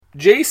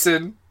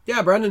Jason.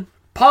 Yeah, Brendan.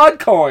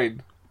 Podcoin.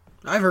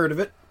 I've heard of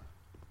it.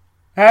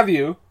 Have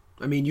you?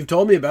 I mean, you've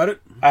told me about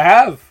it. I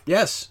have.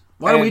 Yes.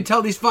 Why don't we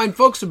tell these fine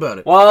folks about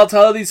it? Well, I'll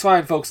tell these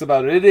fine folks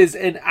about it. It is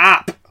an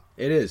app.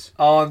 It is.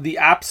 On the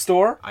App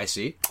Store. I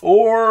see.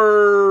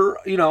 Or,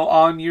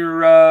 on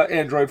your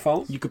Android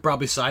phone. You could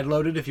probably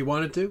sideload it if you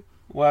wanted to.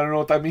 Well, I don't know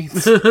what that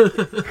means.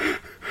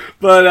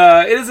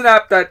 But it is an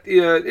app that,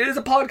 it is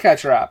a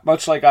podcatcher app,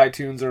 much like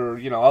iTunes or,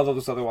 all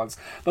those other ones.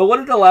 But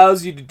what it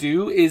allows you to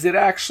do is it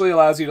actually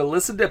allows you to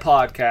listen to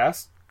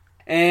podcasts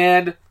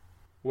and,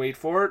 wait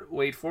for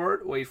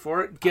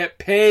it, get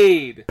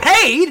paid.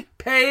 Paid?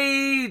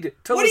 Paid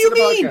to what listen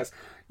do you to mean? podcasts.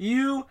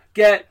 You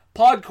get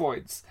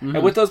Podcoins. Mm-hmm.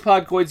 And with those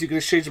Podcoins, you can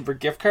exchange them for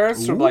gift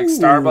cards from like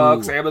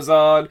Starbucks,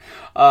 Amazon,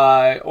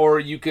 or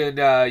you can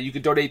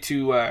donate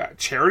to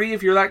charity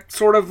if you're that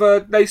sort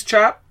of nice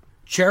chap.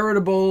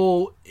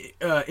 Charitable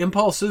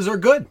impulses are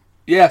good.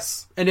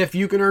 Yes. And if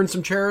you can earn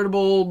some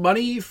charitable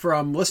money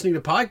from listening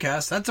to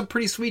podcasts, that's a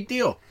pretty sweet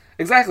deal.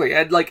 Exactly.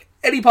 And like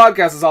any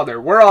podcast is on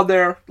there. We're on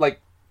there. Like,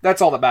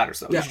 that's all that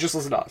matters, though. Yeah. You should just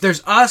listen to us.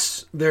 There's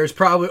us. There's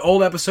probably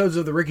old episodes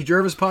of the Ricky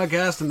Gervais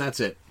podcast, and that's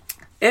it.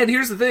 And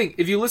here's the thing.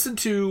 If you listen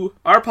to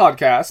our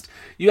podcast,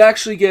 you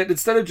actually get,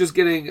 instead of just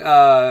getting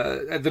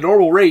at the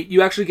normal rate,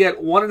 you actually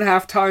get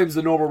 1.5 times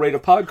the normal rate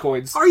of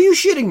Podcoins. Are you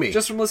shitting me?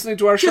 Just from listening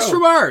to our show. Just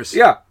from ours?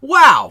 Yeah.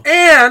 Wow.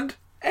 And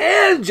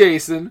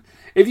Jason,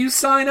 if you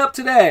sign up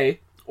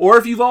today, or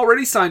if you've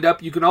already signed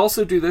up, you can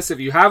also do this. If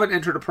you haven't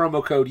entered a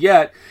promo code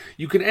yet,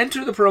 you can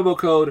enter the promo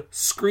code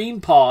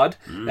SCREENPOD.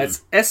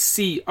 That's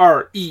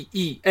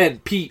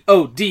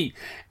SCREENPOD.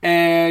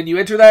 And you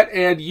enter that,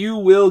 and you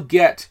will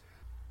get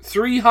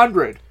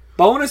 300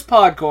 bonus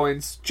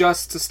Podcoins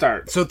just to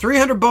start. So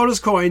 300 bonus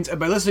coins, and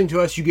by listening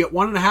to us, you get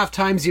 1.5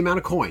 times the amount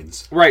of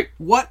coins. Right.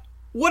 What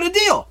a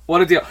deal.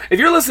 What a deal. If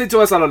you're listening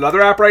to us on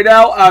another app right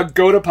now,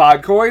 go to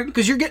Podcoin.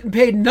 Because you're getting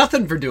paid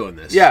nothing for doing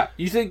this. Yeah.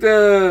 You think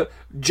the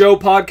Joe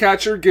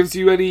Podcatcher gives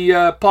you any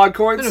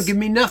Podcoins? They don't give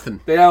me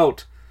nothing. They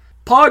don't.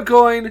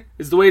 Podcoin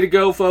is the way to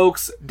go,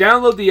 folks.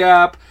 Download the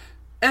app.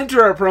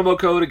 Enter our promo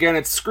code. Again,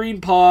 it's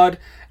ScreenPod.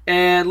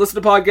 And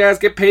listen to podcasts.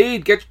 Get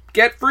paid. Get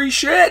free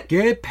shit.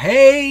 Get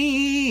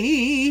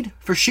paid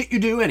for shit you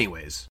do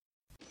anyways.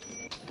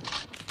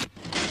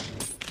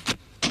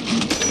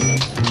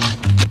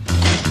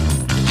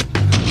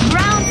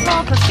 Ground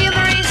floor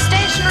perfumery,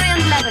 stationery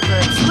and leather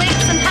goods,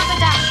 wigs and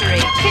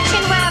haberdashery,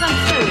 kitchenware and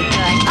food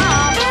going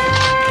up.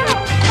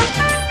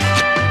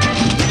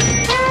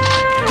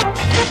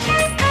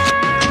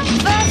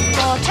 First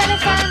floor,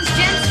 telephones,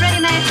 gents'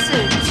 ready-made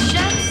suits,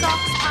 shirts,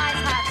 socks, ties,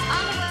 hats,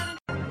 underwear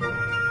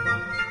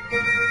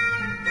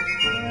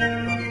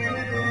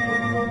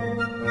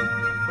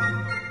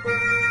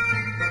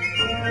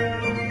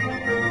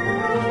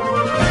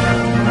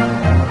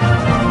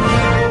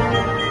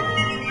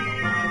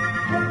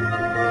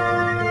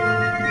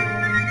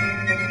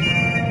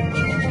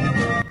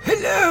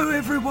Hello,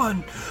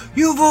 everyone.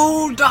 You've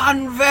all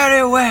done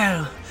very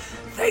well.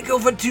 Thank you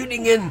for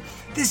tuning in.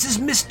 This is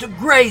Mr.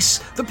 Grace,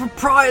 the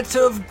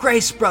proprietor of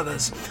Grace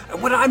Brothers.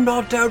 And when I'm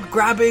not out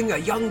grabbing a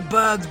young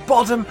bird's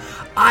bottom,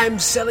 I'm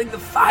selling the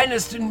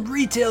finest in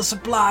retail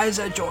supplies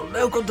at your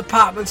local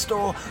department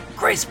store,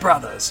 Grace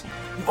Brothers.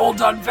 You've all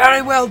done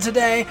very well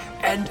today,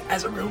 and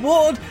as a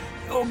reward,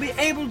 you'll be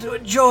able to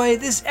enjoy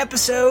this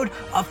episode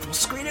of Full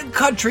Screen and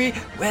Country,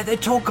 where they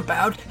talk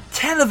about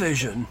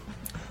television.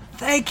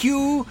 Thank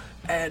you,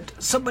 and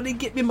somebody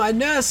get me my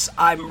nurse.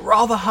 I'm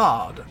rather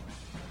hard.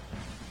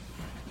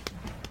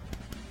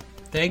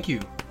 Thank you,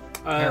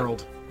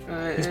 Harold.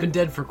 He's been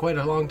dead for quite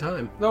a long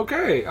time.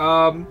 Okay.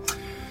 And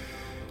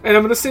I'm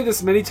going to say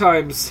this many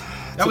times.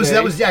 That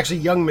was actually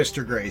young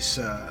Mr. Grace,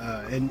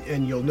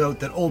 and you'll note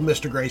that old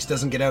Mr. Grace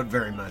doesn't get out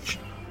very much.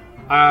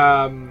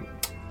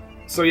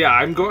 So yeah,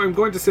 I'm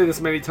going to say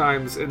this many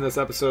times in this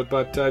episode,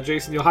 but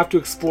Jason, you'll have to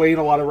explain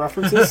a lot of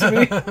references to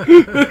me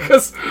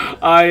because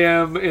I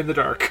am in the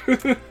dark.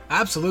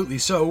 Absolutely.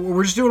 So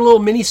we're just doing a little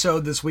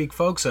mini-sode this week,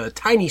 folks. A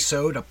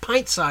tiny-sode, a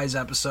pint-size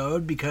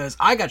episode, because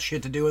I got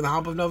shit to do in the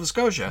hump of Nova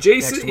Scotia.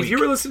 Jason, if you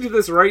were listening to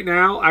this right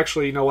now,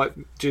 actually, you know what?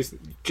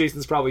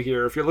 Jason's probably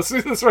here. If you're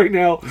listening to this right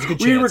now,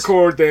 we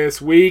record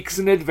this weeks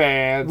in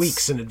advance.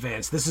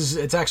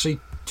 It's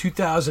actually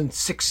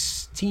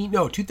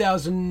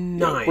 2009.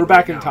 Yeah, we're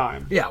back in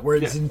time. Yeah,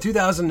 it's in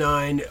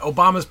 2009.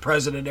 Obama's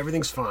president.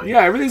 Everything's fine.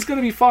 Yeah, everything's going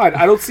to be fine.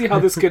 I don't see how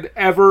this could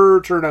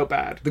ever turn out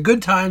bad. The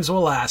good times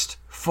will last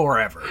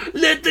forever.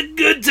 Let the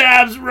good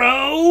times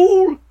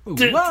roll.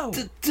 Whoa.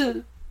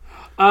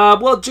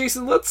 Well,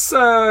 Jason, let's.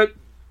 We're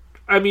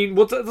going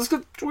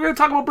to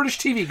talk about British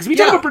TV because we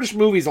talk about British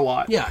movies a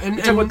lot. Yeah,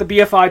 we talk about the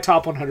BFI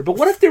Top 100. But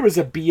what if there was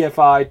a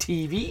BFI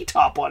TV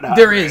Top 100?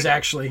 There is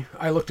actually.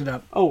 I looked it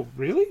up. Oh,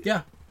 really?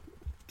 Yeah.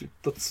 Dude,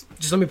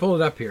 just let me pull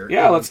it up here.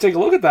 Yeah, let's take a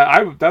look at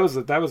that. That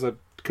was a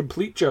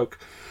complete joke.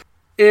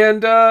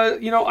 And I'm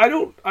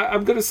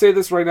going to say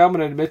this right now. I'm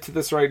going to admit to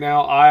this right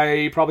now.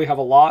 I probably have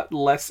a lot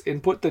less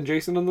input than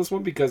Jason on this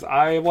one because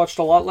I watched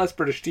a lot less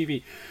British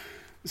TV.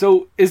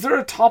 So, is there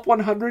a top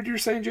 100 you're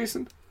saying,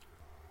 Jason?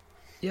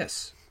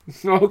 Yes.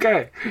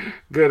 Okay.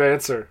 Good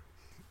answer.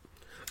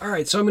 All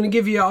right, so I'm going to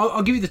give you.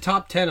 I'll give you the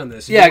top 10 on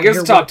this. Yeah, give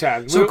us the top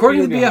 10. So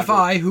according to the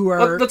BFI, who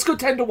are let's go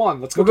 10 to 1.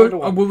 Let's go 10 to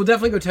 1. We'll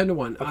definitely go 10 to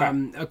 1.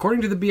 Okay.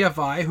 According to the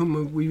BFI,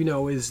 whom we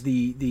know is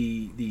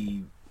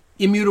the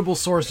immutable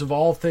source of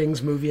all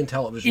things movie and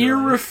television.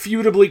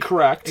 Irrefutably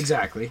correct.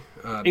 Exactly.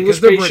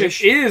 English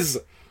Patient is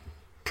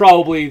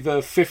probably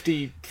the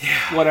 50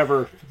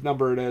 whatever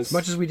number it is. As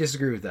much as we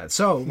disagree with that.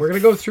 So we're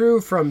going to go through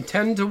from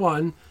 10 to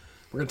 1.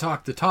 We're going to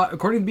talk the top,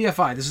 according to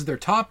BFI, this is their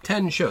top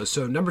 10 shows.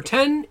 So number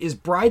 10 is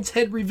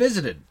Brideshead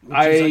Revisited, which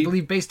is, I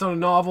believe, based on a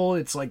novel.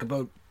 It's like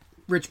about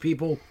rich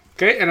people.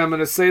 Okay, and I'm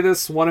going to say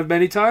this one of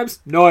many times.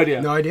 No idea.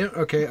 No idea?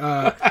 Okay.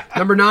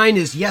 Number 9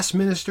 is Yes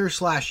Minister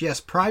 / Yes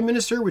Prime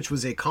Minister, which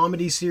was a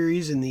comedy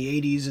series in the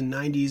 80s and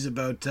 90s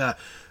about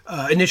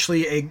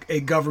initially a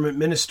government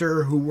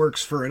minister who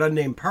works for an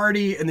unnamed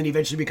party and then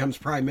eventually becomes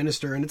Prime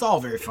Minister, and it's all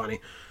very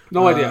funny.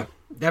 No idea.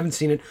 Haven't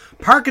seen it.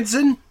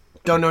 Parkinson.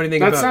 Don't know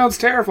anything about it. That sounds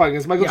terrifying.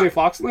 Is Michael J.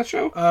 Fox in that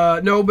show?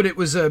 No, but it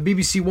was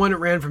BBC One. It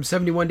ran from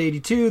 71 to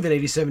 82, then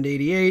 87 to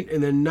 88,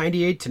 and then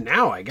 98 to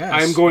now, I guess.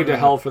 I'm going to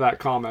hell for that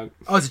comment.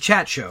 Oh, it's a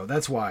chat show.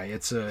 That's why.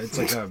 It's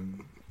like a...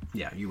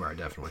 Yeah, you are,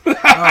 definitely.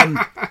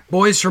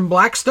 Boys from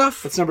Black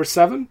Stuff. That's number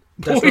 7?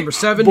 That's number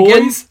 7. Boys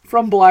Again,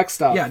 from Black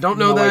Stuff. Yeah, don't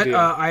know that. Idea.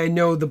 I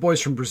know The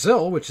Boys from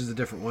Brazil, which is a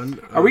different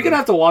one. Are we going to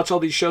have to watch all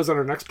these shows on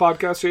our next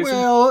podcast, Jason?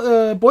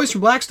 Well, Boys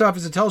from Black Stuff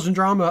is a television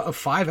drama of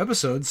 5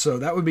 episodes, so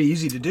that would be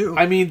easy to do.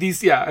 I mean, I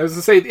was going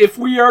to say, if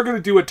we are going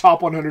to do a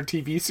top 100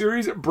 TV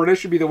series, British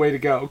should be the way to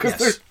go,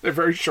 because they're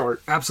very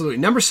short. Absolutely.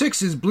 Number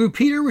 6 is Blue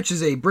Peter, which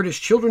is a British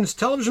children's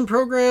television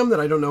program that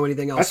I don't know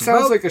anything else about. That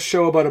sounds like a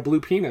show about a blue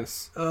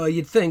penis.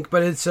 You'd think,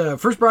 but it's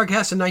first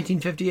broadcast in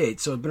 1958,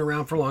 so it's been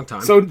around for a long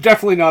time. So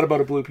definitely not about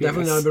a blue penis.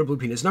 Definitely not about a blue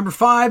penis. Number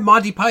 5,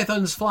 Monty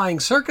Python's Flying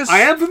Circus. I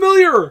am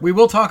familiar. We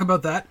will talk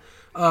about that.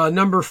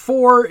 Number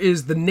 4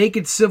 is The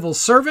Naked Civil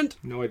Servant.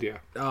 No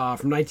idea.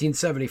 From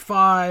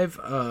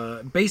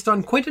 1975, based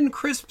on Quentin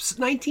Crisp's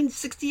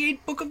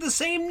 1968 book of the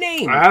same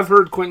name. I have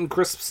heard Quentin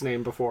Crisp's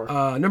name before.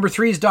 Number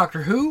 3 is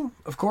Doctor Who.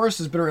 Of course,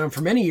 has been around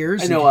for many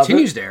years. I know and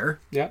continues to air.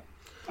 Yeah.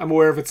 I'm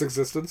aware of its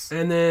existence.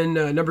 And then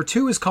number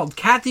 2 is called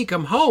Kathy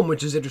Come Home,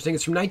 which is interesting.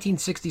 It's from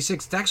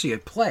 1966. It's actually a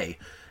play,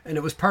 and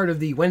it was part of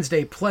the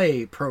Wednesday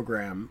Play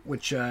program,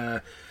 which,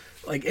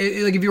 like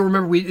if you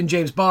remember, in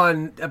James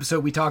Bond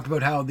episode, we talked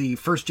about how the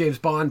first James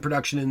Bond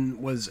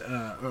production was,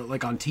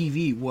 like on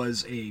TV,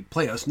 was a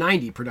Playhouse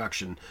 90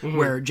 production,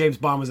 where James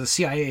Bond was a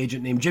CIA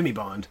agent named Jimmy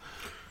Bond.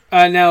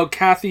 Now,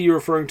 Kathy you're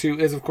referring to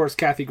is, of course,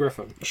 Kathy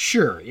Griffin.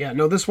 Sure, yeah.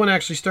 No, this one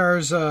actually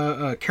stars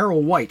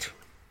Carol White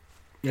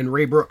and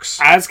Ray Brooks.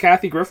 As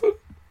Kathy Griffin?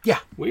 Yeah.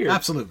 Weird.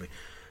 Absolutely.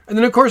 And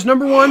then, of course,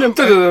 number 1...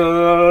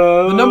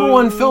 the number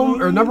 1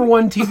 film, or number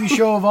 1 TV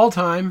show of all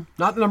time,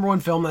 not the number 1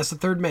 film, that's The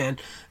Third Man,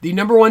 the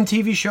number 1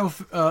 TV show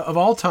of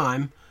all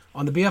time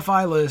on the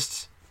BFI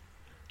list,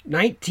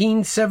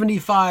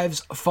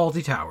 1975's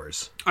Fawlty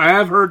Towers. I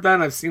have heard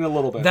that, I've seen a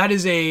little bit. That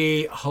is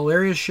a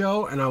hilarious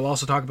show, and I'll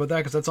also talk about that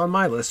because that's on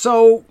my list.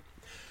 So,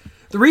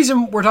 the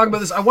reason we're talking about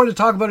this, I wanted to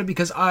talk about it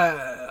because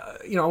I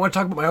want to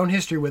talk about my own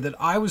history with it.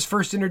 I was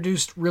first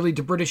introduced really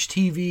to British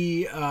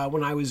TV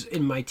when I was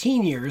in my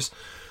teen years.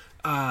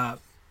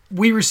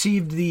 We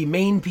received the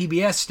main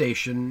PBS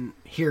station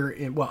here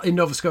in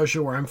Nova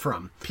Scotia, where I'm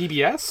from.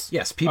 PBS?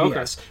 Yes,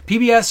 PBS. Okay.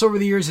 PBS over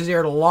the years has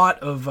aired a lot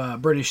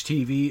of British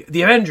TV.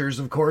 The Avengers,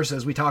 of course,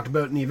 as we talked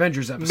about in the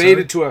Avengers episode. Made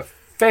it to a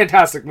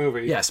fantastic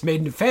movie. Yes,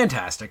 made it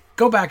fantastic.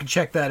 Go back and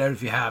check that out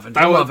if you haven't.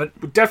 I love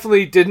it.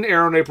 Definitely didn't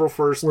air on April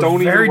 1st.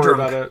 Don't even worry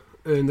about it.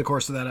 In the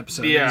course of that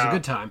episode. Yeah. It was a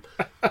good time.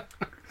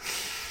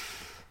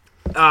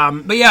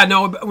 But yeah,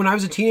 no, when I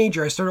was a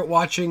teenager, I started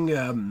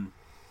watching...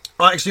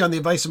 actually, on the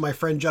advice of my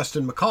friend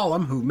Justin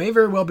McCollum, who may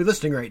very well be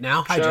listening right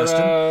now. Hi, Shout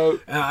Justin. out.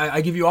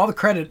 I give you all the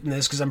credit in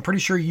this because I'm pretty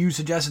sure you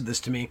suggested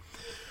this to me.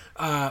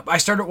 I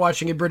started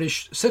watching a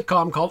British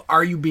sitcom called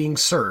Are You Being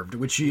Served,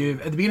 which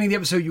at the beginning of the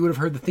episode you would have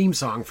heard the theme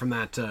song from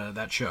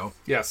that show.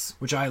 Yes.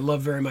 Which I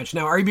love very much.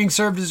 Now, Are You Being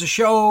Served is a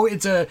show,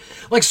 it's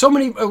like so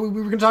many, we were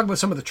going to talk about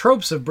some of the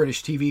tropes of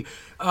British TV.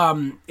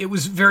 It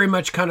was very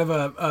much kind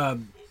of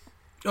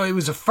it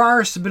was a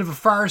farce, a bit of a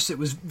farce. It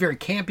was very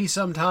campy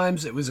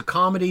sometimes. It was a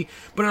comedy,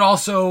 but it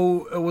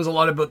also was a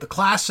lot about the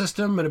class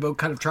system and about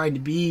kind of trying to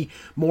be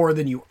more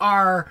than you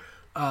are.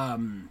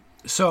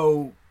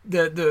 So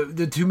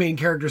the two main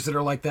characters that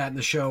are like that in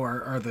the show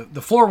are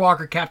the floor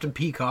walker, Captain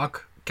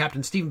Peacock,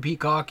 Captain Stephen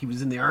Peacock. He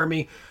was in the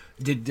army,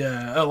 did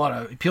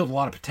peeled a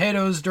lot of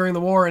potatoes during the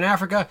war in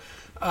Africa.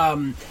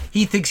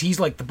 He thinks he's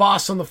like the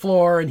boss on the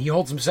floor, and he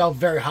holds himself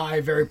very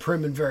high, very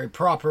prim, and very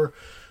proper.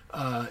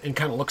 And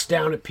kind of looks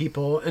down at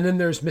people. And then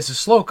there's Mrs.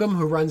 Slocum,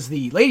 who runs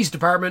the ladies'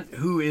 department,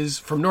 who is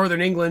from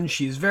Northern England.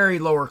 She's very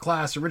lower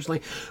class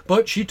originally,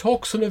 but she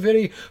talks in a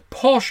very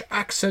posh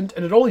accent,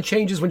 and it only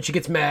changes when she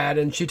gets mad,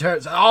 and she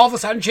turns, all of a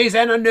sudden she's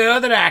in a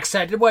northern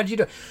accent. What did you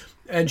do?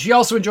 And she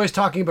also enjoys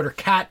talking about her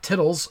cat,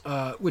 Tittles,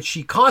 which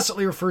she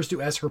constantly refers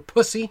to as her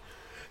pussy.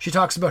 She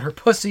talks about her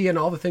pussy and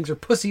all the things her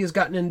pussy has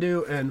gotten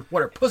into and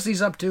what her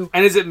pussy's up to.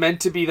 And is it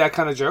meant to be that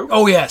kind of joke?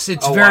 Oh, yes.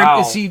 It's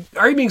wow. See,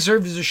 Are You Being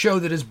Served is a show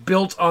that is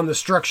built on the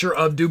structure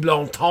of Double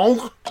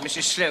Entendre.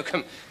 Mrs.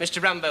 Slocum, Mr.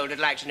 Rumbold would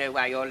like to know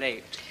why you're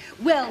late.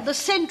 Well, the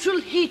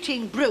central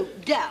heating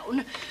broke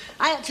down.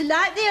 I had to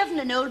light the oven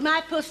and hold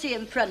my pussy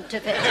in front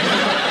of it.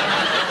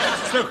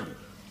 Slocum.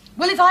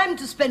 Well, if I'm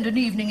to spend an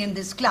evening in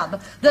this club,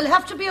 there'll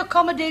have to be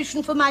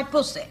accommodation for my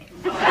pussy.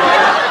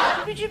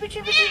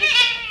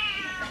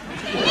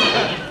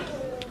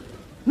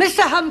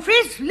 Mr.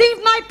 Humphreys,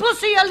 leave my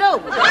pussy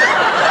alone.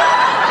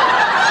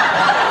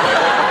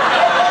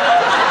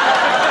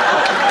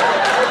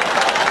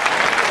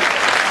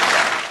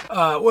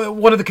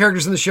 One of the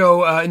characters in the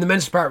show, in the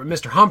men's department,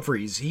 Mr.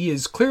 Humphreys, he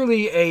is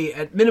clearly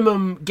at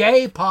minimum,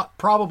 gay,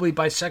 probably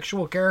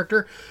bisexual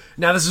character.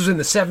 Now, this was in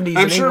the 70s.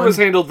 I'm sure it was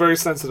handled very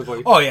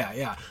sensitively. Oh,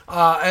 yeah.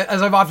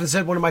 As I've often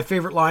said, one of my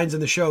favorite lines in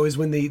the show is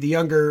when the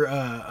younger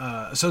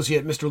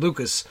associate, Mr.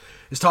 Lucas,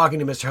 is talking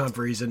to Mr.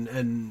 Humphreys,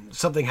 and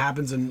something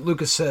happens, and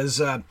Lucas says,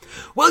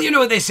 well, you know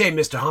what they say,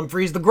 Mr.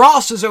 Humphreys, the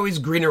grass is always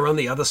greener on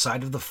the other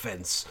side of the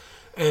fence.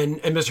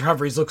 And Mr.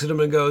 Humphreys looks at him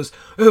and goes,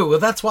 oh, well,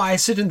 that's why I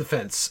sit on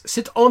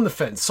the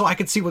fence, so I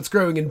can see what's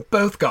growing in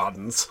both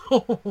gardens.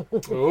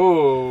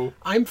 Oh.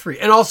 I'm free.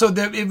 And also,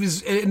 it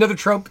was another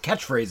trope,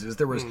 catchphrases.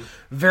 There was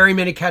very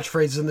many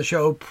catchphrases in the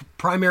show,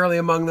 primarily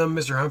among them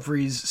Mr.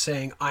 Humphreys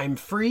saying, I'm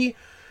free.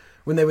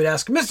 When they would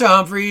ask, Mr.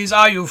 Humphreys,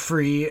 are you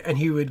free? And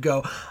he would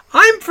go,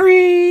 I'm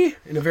free,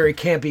 in a very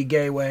campy,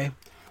 gay way.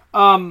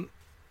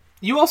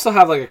 You also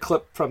have like a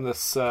clip from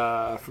this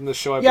show.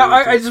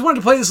 I just wanted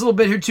to play this a little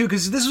bit here too,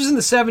 because this was in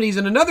the 70s,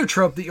 and another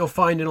trope that you'll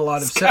find in a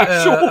lot of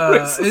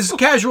is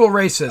casual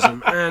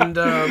racism. And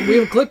we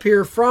have a clip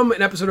here from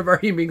an episode of Are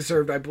You Being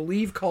Served, I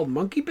believe, called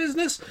Monkey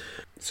Business.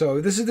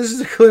 So this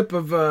is a clip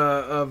of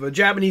a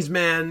Japanese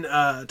man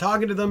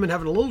talking to them and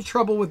having a little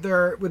trouble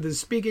with his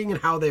speaking and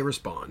how they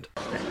respond.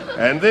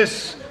 And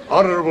this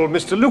Honorable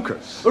Mr.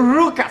 Lucas.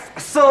 Lucas.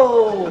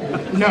 So.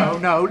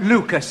 No,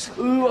 Lucas.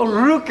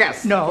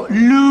 Lucas. No,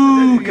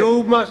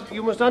 Lucas.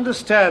 You must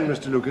understand,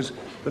 Mr. Lucas,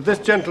 that this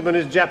gentleman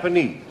is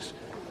Japanese,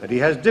 that he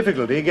has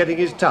difficulty getting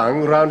his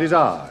tongue round his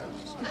R's.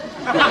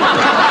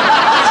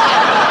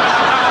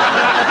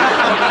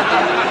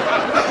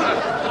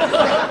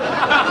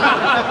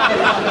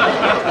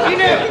 You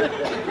know,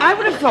 I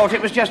would have thought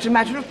it was just a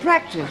matter of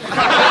practice.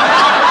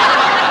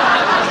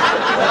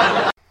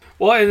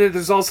 Well, and then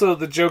there's also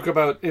the joke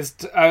about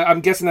I'm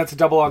guessing that's a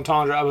double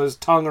entendre of his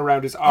tongue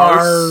around his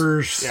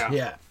arse.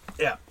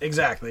 Yeah,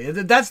 exactly.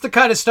 That's the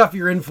kind of stuff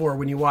you're in for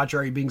when you watch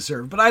Are You Being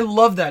Served? But I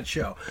love that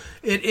show.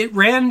 It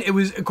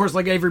was, of course,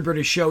 like every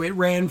British show, it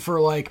ran for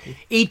like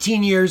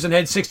 18 years and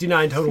had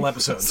 69 total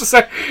episodes.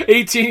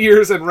 18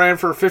 years and ran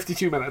for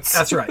 52 minutes.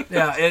 That's right.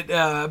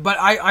 Yeah. But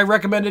I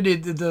recommended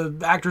it. The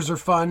actors are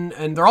fun,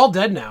 and they're all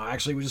dead now,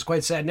 actually, which is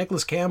quite sad.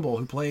 Nicholas Campbell,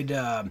 who played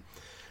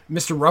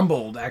Mr.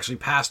 Rumbold, actually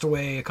passed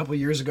away a couple of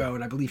years ago,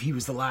 and I believe he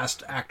was the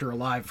last actor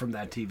alive from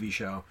that TV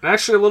show. And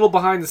actually, a little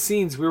behind the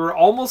scenes, we were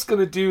almost going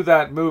to do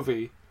that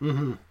movie.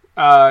 Mm-hmm.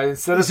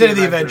 Instead of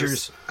the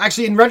Avengers.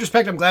 Actually, in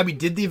retrospect, I'm glad we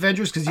did the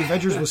Avengers, because the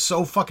Avengers was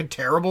so fucking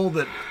terrible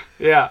that...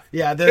 Yeah.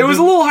 It was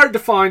a little hard to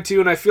find, too,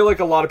 and I feel like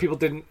a lot of people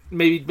didn't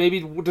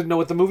know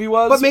what the movie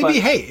was. But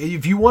hey,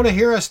 if you want to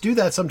hear us do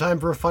that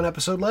sometime for a fun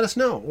episode, let us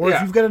know. Or if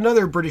you've got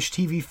another British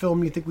TV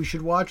film you think we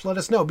should watch, let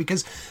us know.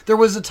 Because there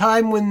was a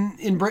time when,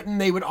 in Britain,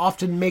 they would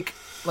often make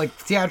like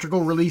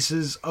theatrical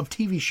releases of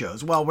TV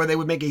shows. Well, where they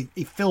would make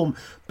a film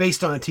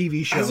based on a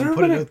TV show and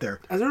put it out there.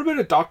 Has there ever been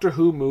a Doctor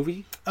Who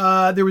movie?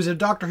 There was a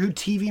Doctor Who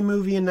TV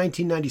movie in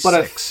 1996.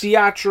 But a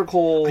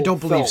theatrical I don't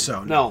believe film.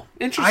 so. No.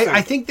 Interesting.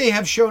 I think they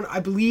have shown,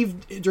 I believe,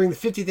 during the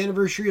 50th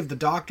anniversary of The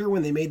Doctor,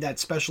 when they made that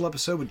special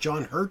episode with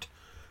John Hurt.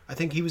 I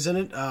think he was in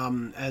it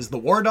as the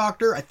War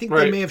Doctor. I think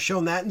they may have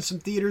shown that in some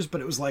theaters, but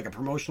it was like a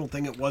promotional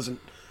thing. It wasn't.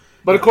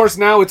 But of course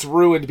now it's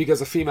ruined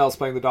because a female's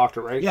playing the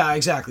Doctor, right? Yeah,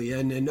 exactly.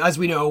 And as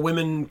we know,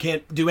 women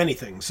can't do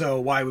anything. So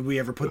why would we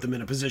ever put them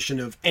in a position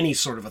of any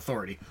sort of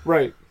authority?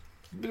 Right.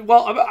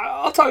 Well,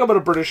 I'll talk about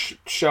a British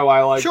show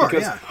I like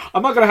because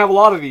I'm not going to have a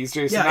lot of these,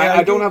 Jason. Yeah,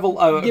 I don't have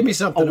give me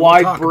something a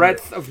wide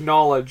breadth of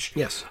knowledge.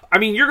 Yes. I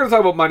mean, you're going to talk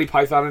about Monty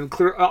Python, and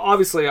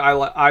obviously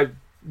I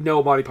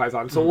know Monty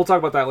Python, so we'll talk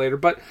about that later.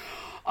 But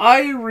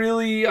I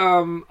really,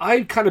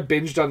 I kind of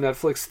binged on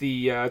Netflix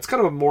it's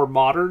kind of a more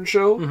modern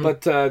show,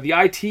 but the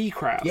IT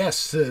Crowd.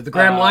 Yes, the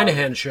Graham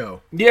Linehan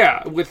show.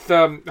 Yeah, with,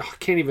 I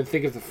can't even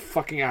think of the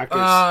fucking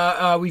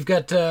actors. We've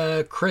got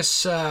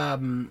Chris,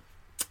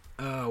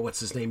 what's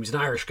his name? He's an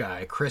Irish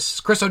guy.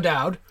 Chris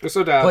O'Dowd. Chris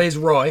O'Dowd. Plays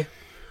Roy.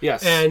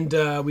 Yes. And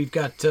we've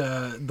got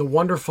the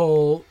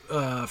wonderful,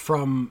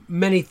 from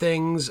many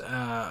things,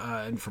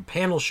 and from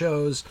panel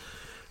shows,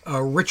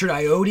 Richard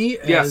Ayoade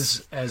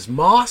as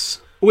Moss.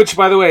 Which,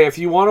 by the way, if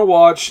you want to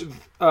watch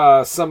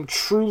some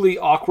truly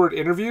awkward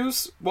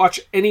interviews, watch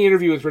any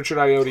interview with Richard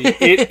Ayoade.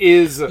 It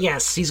is...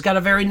 Yes, he's got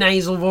a very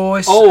nasal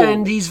voice,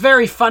 and he's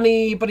very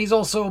funny, but he's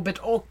also a bit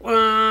awkward.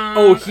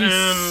 Oh, he's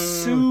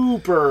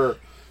super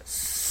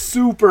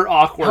super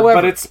awkward.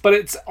 However, but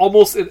it's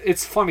almost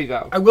it's funny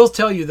though. I will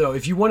tell you though,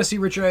 if you want to see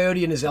Richard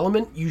Ayoade in his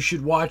element, you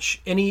should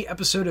watch any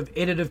episode of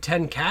 8 out of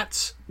 10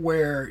 Cats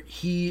where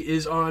he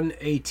is on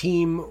a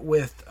team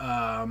with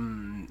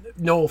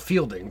Noel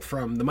Fielding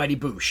from The Mighty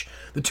Boosh.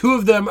 The two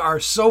of them are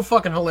so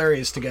fucking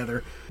hilarious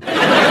together.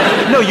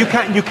 No, you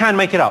can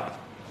make it up.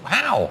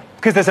 How?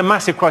 Because there's a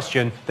massive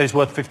question that is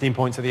worth 15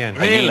 points at the end.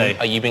 Really?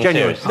 Are you being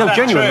Genuine. serious? No,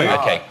 genuinely. True?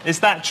 Okay. Is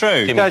that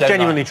true? Jimmy, That's don't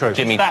genuinely lie. true.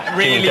 Jimmy, Is that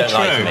really Jimmy, don't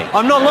lie to true? me.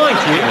 I'm not lying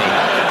to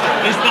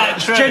you. Is that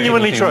true? It's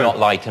genuinely Do true. not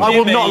lie to me. I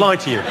will Jimmy. not lie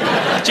to you.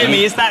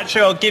 Jimmy, is that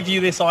true? I'll give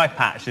you this eye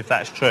patch if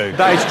that's true.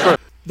 That is true.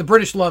 The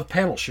British love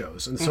panel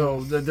shows, and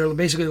so they're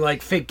basically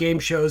like fake game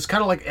shows,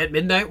 kind of like At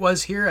Midnight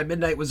was here. At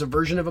Midnight was a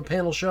version of a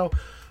panel show.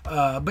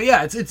 But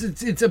yeah,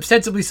 it's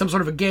ostensibly some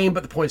sort of a game,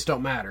 but the points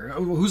don't matter.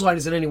 Whose Line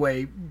Is It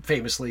Anyway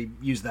famously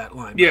used that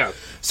line. Yeah.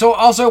 So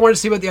also I wanted to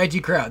see about the IT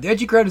Crowd. The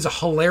IT Crowd is a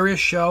hilarious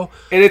show.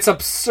 And it's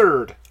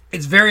absurd.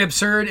 It's very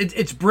absurd.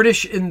 It's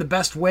British in the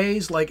best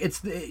ways. Like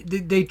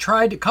they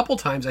tried a couple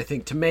times, I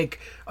think, to make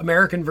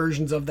American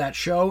versions of that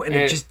show, and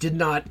it just did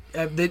not.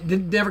 They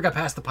never got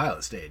past the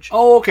pilot stage.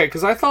 Oh, okay.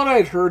 Because I thought I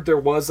had heard there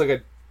was like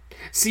a.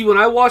 See, when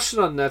I watched it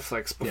on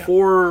Netflix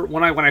before,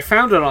 when I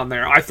found it on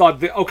there, I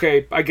thought,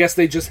 okay, I guess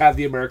they just have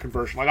the American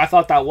version. Like I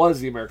thought that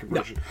was the American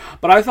version,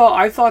 but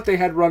I thought they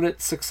had run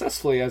it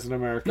successfully as an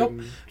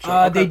American. Show.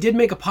 Okay. They did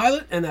make a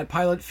pilot, and that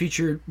pilot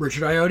featured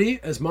Richard Ayoade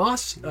as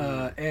Moss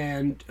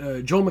and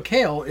Joel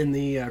McHale in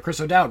the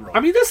Chris O'Dowd role. I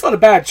mean, that's not a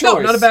bad choice.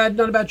 No, not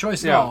a bad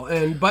choice at all.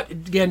 But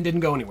again, didn't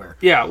go anywhere.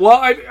 Yeah,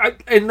 well,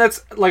 and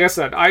that's like I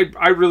said,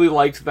 I really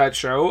liked that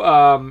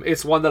show.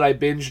 It's one that I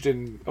binged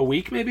in a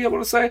week, maybe I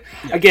want to say.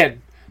 Yeah. Again,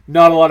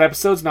 not a lot of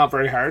episodes, not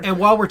very hard. And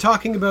while we're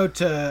talking about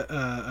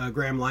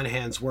Graham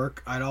Linehan's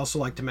work, I'd also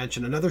like to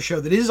mention another show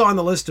that is on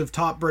the list of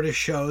top British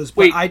shows.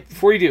 But wait,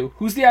 before you do,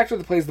 who's the actor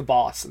that plays the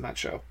boss in that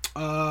show?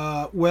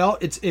 Well,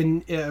 it's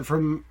in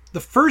from the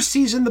first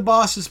season. The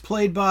boss is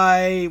played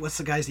by what's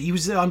the guy's name? He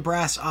was on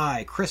Brass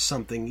Eye, Chris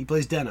something. He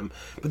plays Denham,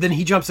 but then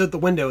he jumps out the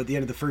window at the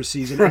end of the first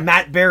season. And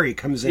Matt Berry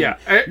comes in. Yeah,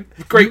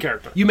 great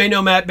character. You may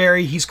know Matt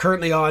Berry. He's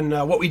currently on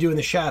What We Do in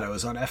the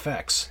Shadows on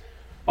FX.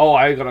 Oh,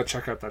 I gotta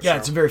check out that show. Yeah,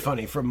 it's very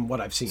funny from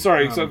what I've seen.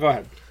 Sorry, so go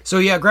ahead. So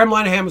yeah, Graham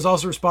Linehan was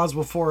also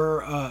responsible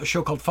for a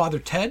show called Father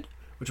Ted,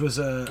 which was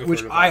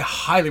which I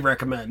highly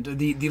recommend.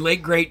 The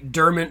late great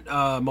Dermot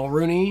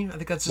Mulroney, I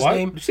think that's his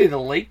name. Did you say the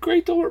late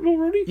great Dermot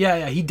Mulroney?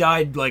 Yeah, he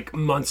died like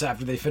months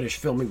after they finished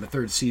filming the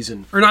third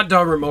season. Or not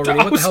Dermot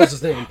Mulroney. What the hell is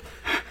his name?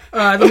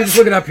 Let me just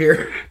look it up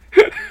here.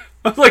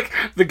 Like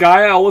the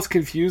guy I always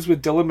confused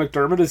with Dylan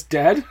McDermott is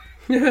dead.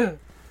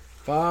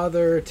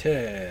 Father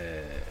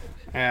Ted.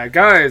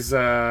 Guys,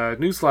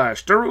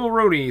 newsflash: Dermot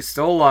Mulroney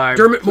still alive.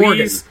 Dermot Morgan.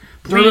 Please.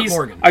 Dermot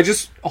Morgan. I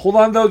just hold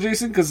on though,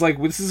 Jason, because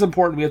like this is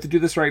important. We have to do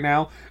this right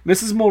now.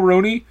 Mrs.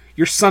 Mulroney,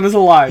 your son is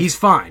alive. He's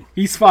fine.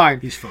 He's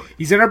fine. He's fine.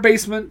 He's in our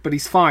basement, but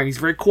he's fine. He's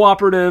very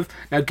cooperative.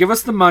 Now give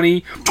us the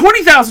money.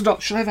 $20,000.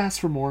 Should I have asked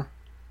for more?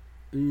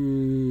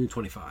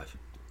 25.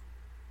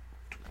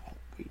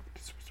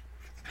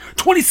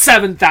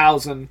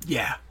 27,000.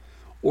 Yeah.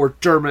 Or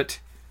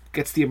Dermot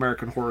gets the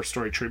American Horror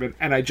Story treatment,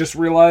 and I just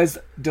realized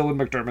Dylan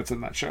McDermott's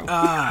in that show.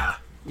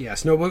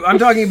 Yes, no, but I'm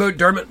talking about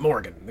Dermot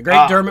Morgan. The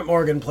great Dermot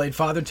Morgan played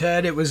Father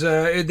Ted. It was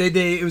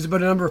it was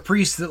about a number of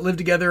priests that lived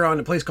together on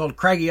a place called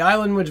Craggy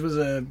Island, which was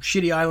a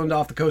shitty island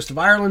off the coast of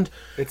Ireland.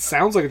 It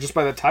sounds like it just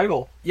by the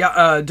title.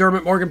 Yeah,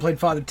 Dermot Morgan played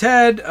Father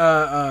Ted.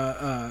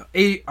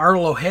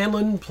 Arnold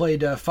O'Hanlon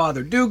played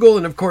Father Dougal,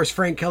 and of course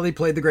Frank Kelly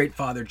played the great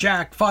Father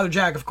Jack. Father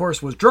Jack, of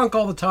course, was drunk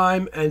all the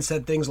time and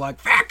said things like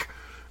 "feck,"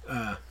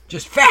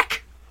 just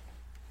 "feck,"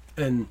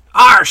 and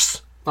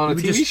 "arse." On a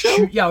TV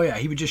show?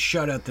 He would just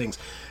shout out things.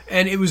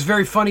 And it was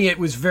very funny. It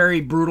was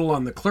very brutal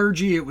on the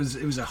clergy. It was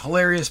a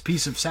hilarious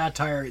piece of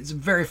satire. It's a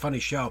very funny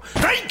show.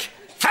 Frank!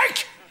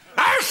 Frank!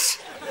 Arse!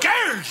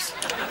 Girls!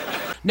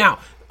 Now,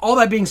 all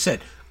that being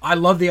said, I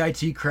love the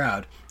IT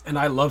Crowd, and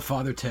I love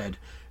Father Ted.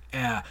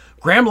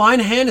 Graham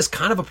Linehan is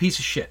kind of a piece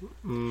of shit.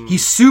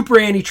 He's super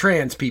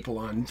anti-trans people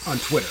on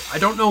Twitter. I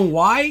don't know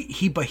why,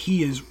 but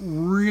he is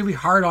really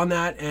hard on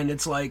that, and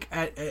it's like,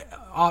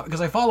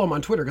 because I follow him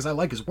on Twitter because I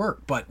like his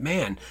work, but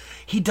man,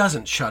 he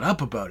doesn't shut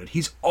up about it.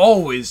 He's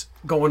always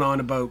going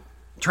on about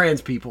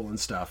trans people and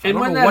stuff. I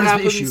don't know what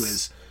the issue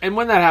is. And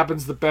when that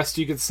happens, the best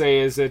you could say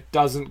is it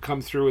doesn't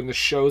come through in the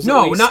shows.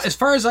 No, not as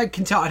far as I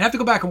can tell. I'd have to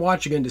go back and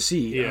watch again to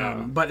see.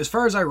 Yeah. But as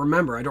far as I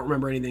remember, I don't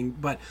remember anything.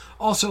 But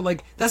also,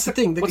 like, that's the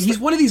thing. He's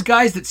one of these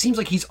guys that seems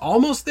like he's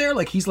almost there.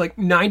 Like, he's like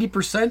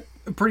 90%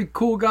 a pretty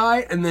cool guy,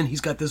 and then he's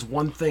got this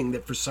one thing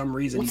that for some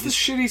reason he just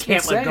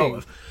can't let go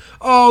of.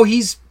 Oh,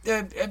 he's...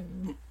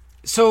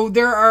 So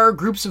there are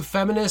groups of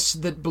feminists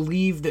that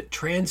believe that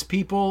trans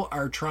people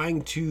are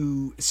trying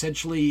to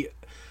essentially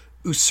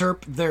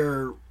usurp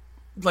their...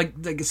 Like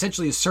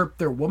essentially usurp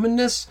their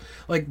womanness,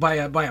 like by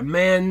a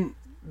man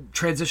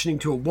transitioning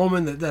to a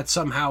woman that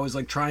somehow is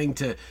like trying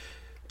to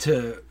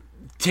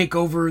take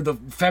over the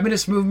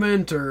feminist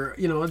movement, or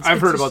I've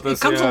heard about this.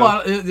 It comes a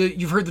lot.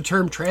 You've heard the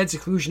term trans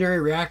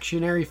exclusionary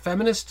reactionary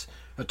feminist,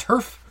 a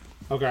TERF.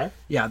 Okay.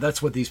 Yeah,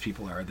 that's what these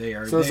people are. They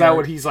are. So is that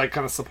what he's like,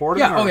 kind of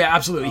supporting? Yeah. Or? Oh, yeah.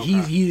 Absolutely.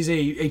 Okay. He's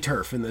a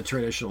TERF in the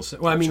traditional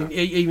sense. Well, I mean,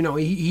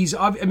 he's.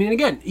 I mean,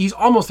 again, he's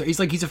almost there.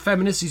 He's a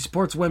feminist. He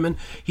supports women.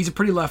 He's a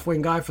pretty left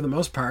wing guy for the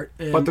most part.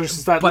 And, but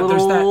there's that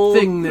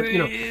thing that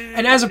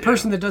And as a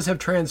person that does have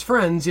trans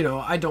friends,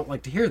 I don't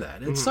like to hear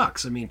that. It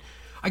sucks. I mean,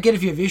 I get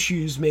if you have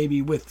issues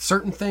maybe with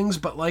certain things,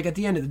 but like at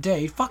the end of the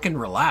day, fucking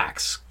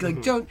relax.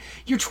 Like don't.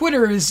 Your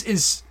Twitter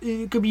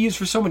it could be used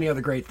for so many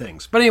other great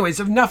things. But anyways,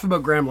 enough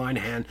about Graham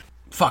Linehan.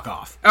 Fuck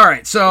off. All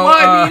right, so... Well,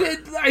 I mean,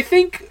 I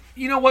think...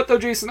 You know what, though,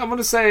 Jason? I'm going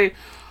to say...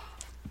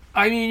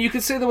 I mean, you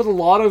could say that with a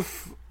lot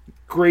of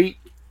great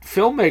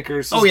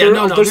filmmakers. Oh, yeah,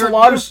 there's a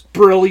lot of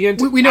brilliant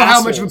We know assholes.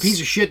 how much of a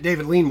piece of shit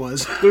David Lean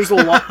was. There's a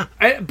lot...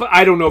 but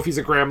I don't know if he's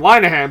a Graham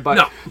Linehan,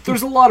 but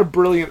there's a lot of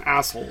brilliant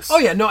assholes. Oh,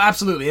 yeah, no,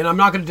 absolutely. And I'm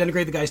not going to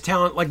denigrate the guy's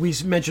talent. Like we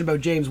mentioned about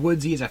James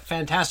Woods, he is a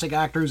fantastic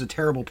actor who's a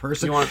terrible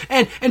person.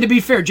 And to be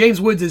fair, James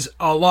Woods is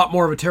a lot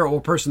more of a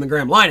terrible person than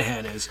Graham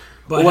Linehan is.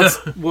 But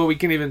well, we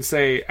can even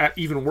say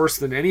even worse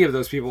than any of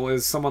those people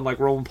is someone like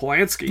Roman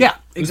Polanski. Yeah,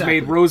 exactly.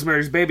 Who's made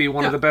Rosemary's Baby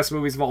one of the best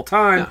movies of all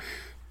time. Yeah.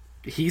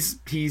 He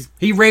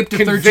raped a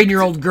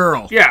 13-year-old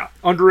girl. Yeah,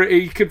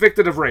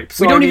 convicted of rape.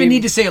 So we don't even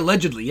need to say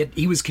allegedly.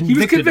 He was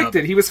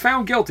convicted. He was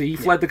found guilty. He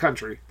fled the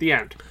country. The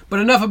end.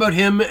 But enough about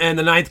him and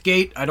The Ninth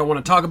Gate. I don't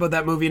want to talk about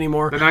that movie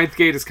anymore. The Ninth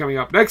Gate is coming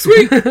up next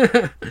week.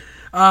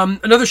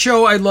 Another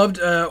show I loved,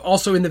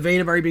 also in the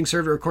vein of Are You Being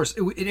Served? Of course,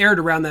 it aired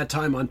around that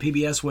time on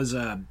PBS, was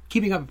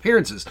Keeping Up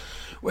Appearances,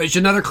 which is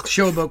another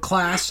show about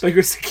class. Like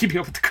you're Keeping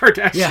Up with the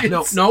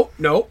Kardashians. Yeah,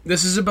 no.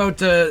 This is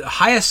about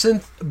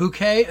Hyacinth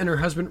Bouquet and her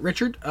husband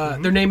Richard.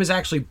 Their name is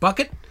actually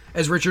Bucket,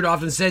 as Richard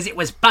often says. It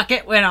was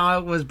Bucket when I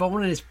was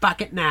born, and it's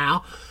Bucket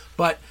now.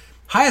 But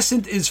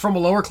Hyacinth is from a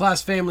lower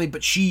class family,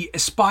 but she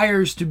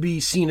aspires to be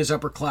seen as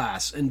upper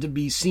class and to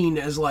be seen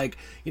as like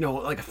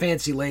a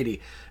fancy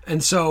lady.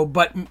 And so,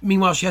 but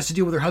meanwhile, she has to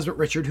deal with her husband,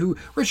 Richard, who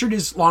Richard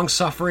is long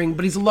suffering,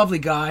 but he's a lovely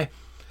guy.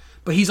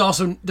 But he's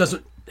also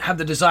doesn't have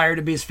the desire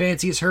to be as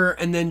fancy as her.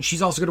 And then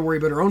she's also going to worry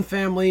about her own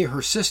family,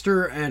 her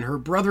sister, and her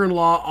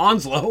brother-in-law,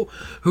 Onslow,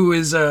 who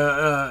is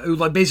who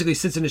like basically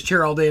sits in his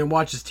chair all day and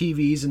watches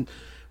TV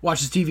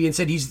and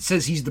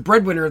says he's the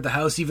breadwinner of the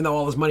house, even though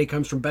all his money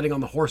comes from betting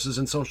on the horses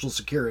and Social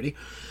Security.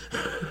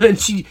 And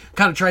she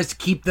kind of tries to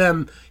keep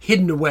them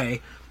hidden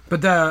away.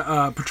 But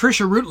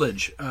Patricia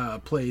Routledge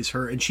plays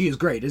her, and she is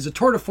great. It's a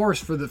tour de force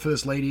for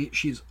this lady.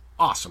 She's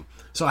awesome.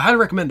 So I highly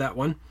recommend that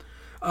one.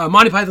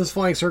 Monty Python's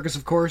Flying Circus,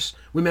 of course,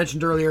 we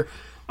mentioned earlier.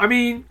 I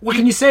mean, what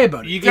can you say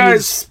about it? You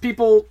guys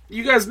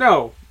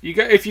know.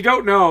 If you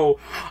don't know,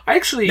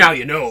 now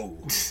you know.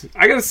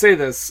 I gotta say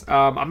this.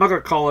 I'm not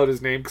gonna call out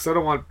his name because I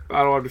don't want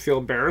him to feel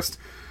embarrassed.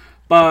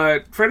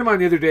 But a friend of mine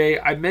the other day,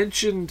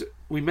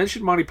 we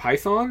mentioned Monty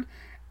Python,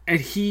 and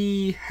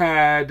he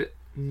had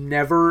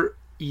never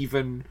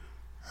even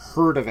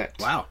heard of it.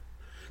 Wow.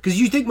 Because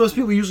you think most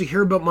people usually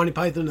hear about Monty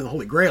Python and the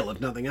Holy Grail, if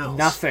nothing else.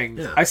 Nothing.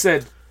 Yeah. I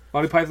said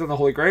Monty Python and the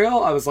Holy Grail.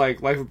 I was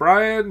like Life of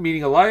Brian,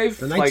 Meaning of Life,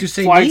 the Knights like Who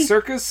Say Flying Knee?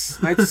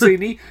 Circus, Knights Who Say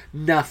Knee.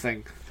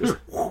 Nothing. Just,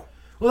 well,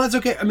 that's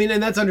okay. I mean,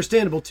 and that's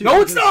understandable too.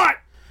 No, it's not.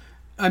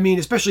 I mean,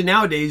 especially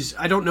nowadays,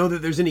 I don't know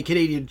that there's any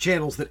Canadian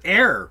channels that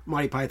air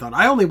Monty Python.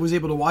 I only was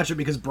able to watch it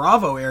because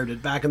Bravo aired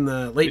it back in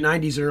the late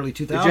 90s and early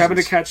 2000s. Did you happen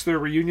to catch their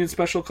reunion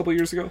special a couple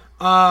years ago?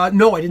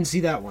 No, I didn't see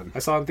that one. I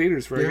saw it in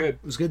theaters. Very good.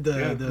 It was good.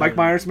 The Mike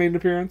Myers made an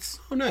appearance.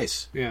 Oh,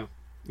 nice. Yeah.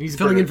 He's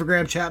filling in for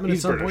Graham Chapman at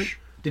some point.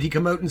 Did he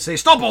come out and say,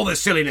 "Stop all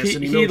this silliness"?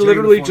 He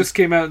literally just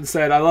came out and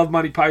said, "I love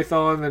Monty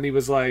Python," and he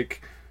was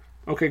like,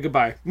 "Okay,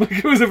 goodbye."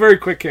 It was a very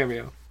quick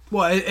cameo.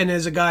 Well, and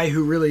as a guy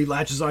who really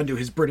latches onto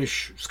his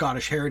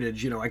British-Scottish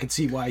heritage, I could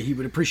see why he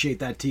would appreciate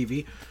that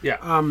TV. Yeah.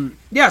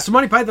 So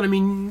Monty Python, I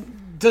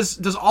mean,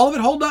 does all of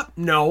it hold up?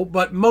 No,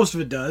 but most of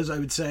it does, I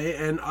would say,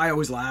 and I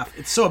always laugh.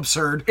 It's so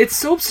absurd. It's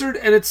so absurd,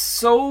 and it's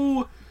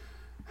so...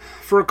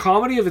 For a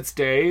comedy of its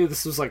day,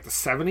 this was like the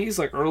 70s,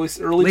 like early late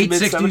to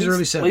mid 60s,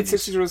 early 70s. Late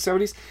 60s,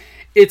 early 70s.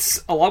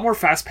 It's a lot more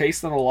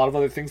fast-paced than a lot of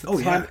other things at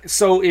the time. Yeah.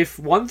 So if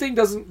one thing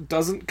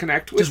doesn't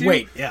connect with just you...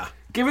 wait, yeah.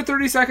 Give it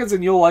 30 seconds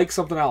and you'll like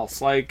something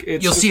else.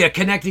 You'll see a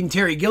connecting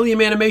Terry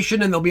Gilliam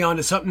animation and they'll be on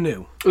to something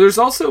new. There's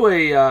also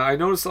I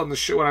noticed on the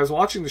show, when I was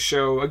watching the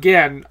show,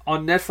 again,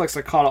 on Netflix,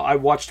 I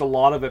watched a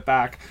lot of it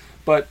back,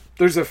 but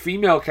there's a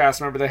female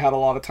cast member they had a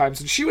lot of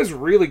times, and she was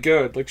really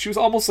good. Like, she was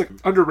almost like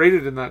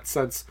underrated in that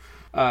sense.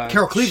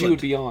 Carol Cleveland. She would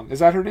be on. Is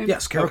that her name?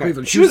 Yes, Carol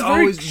Cleveland. She was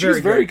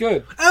very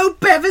good. Oh,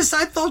 Bevis,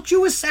 I thought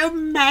you were so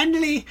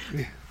manly.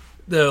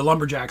 The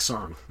Lumberjack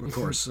song, of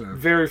course.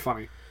 Very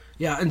funny.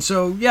 Yeah, and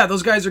so,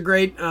 those guys are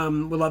great. We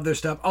love their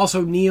stuff.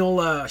 Also,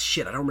 Neil, I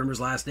don't remember his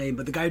last name,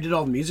 but the guy who did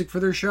all the music for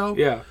their show.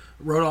 Yeah.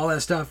 Wrote all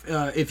that stuff.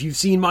 If you've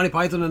seen Monty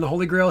Python and the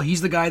Holy Grail,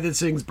 he's the guy that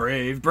sings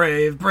Brave,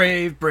 Brave,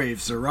 Brave,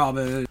 Brave Sir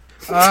Robin.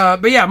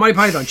 But yeah, Monty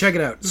Python, check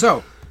it out.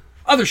 So,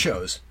 other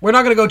shows. We're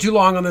not going to go too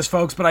long on this,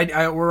 folks, but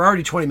we're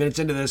already 20 minutes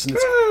into this, and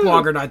it's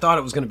longer than I thought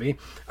it was going to be.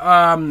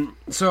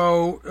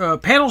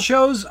 Panel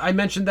shows, I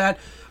mentioned that.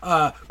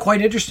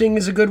 Quite Interesting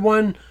is a good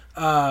one.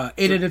 8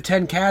 out of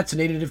 10 cats,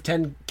 and 8 out of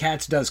 10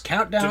 cats does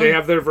countdown. Do they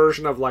have their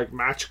version of like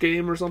match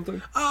game or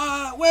something?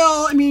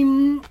 Well, I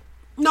mean,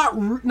 not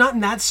in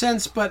that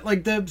sense, but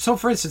like so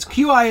for instance,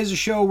 QI is a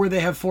show where they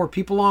have 4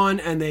 people on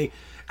and they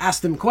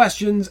ask them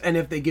questions, and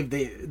if they give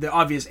the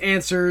obvious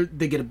answer,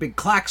 they get a big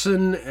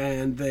klaxon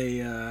and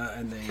they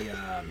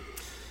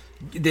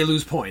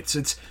lose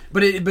points.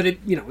 But it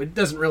you know, it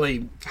doesn't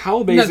really.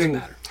 How amazing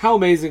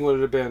would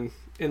it have been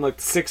in like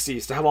the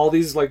 60s to have all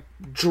these like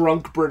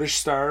drunk British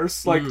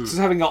stars, like just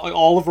having like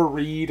Oliver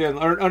Reed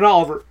or not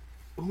Oliver.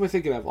 Who am I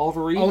thinking of?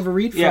 Oliver Reed. Oliver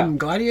Reed from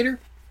Gladiator.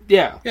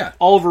 Yeah.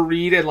 Oliver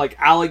Reed and like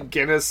Alec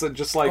Guinness and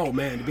just like to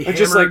be and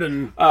just like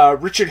and...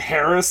 Richard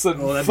Harris and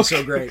that'd be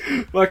so great.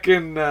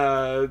 Fucking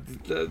I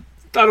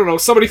don't know,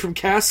 somebody from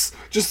Kess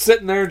just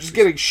sitting there just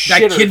getting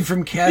shitter. That kid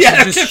from Kess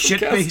is just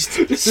shit faced.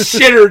 Just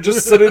shitter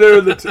just sitting there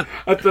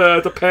at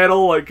the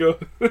panel like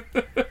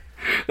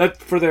that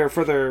for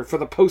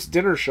the post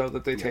dinner show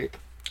that they tape.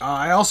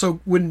 I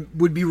also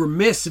would be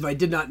remiss if I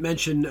did not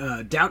mention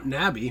Downton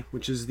Abbey,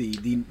 which is the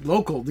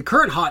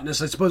current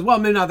hotness, I suppose. Well,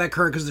 maybe not that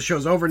current because the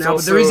show's over now,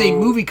 but there is a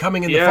movie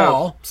coming in the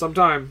fall.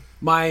 Sometime.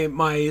 My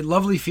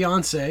lovely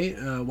fiance,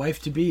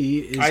 wife to be,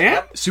 is I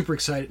am? super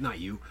excited. Not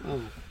you,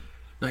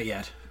 not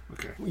yet.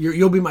 Okay,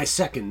 you'll be my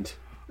second.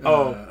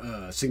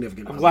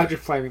 Significant. I'm glad you're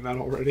claiming that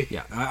already.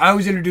 Yeah, I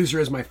always introduce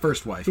her as my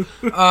first wife.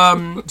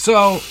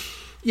 So.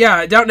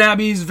 Yeah, Downton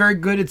Abbey is very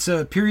good. It's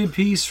a period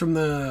piece from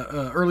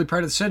the early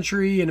part of the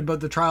century and about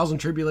the trials and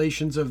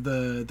tribulations of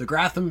the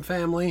Gratham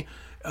family.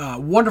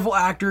 Wonderful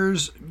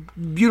actors,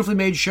 beautifully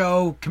made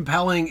show,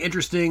 compelling,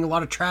 interesting, a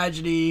lot of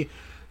tragedy,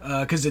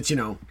 because it's,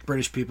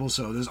 British people,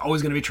 so there's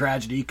always going to be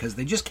tragedy because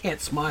they just can't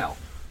smile,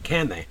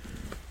 can they?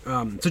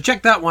 So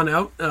check that one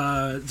out.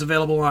 It's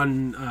available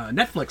on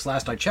Netflix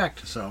last I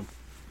checked, so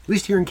at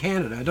least here in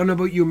Canada. I don't know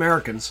about you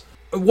Americans.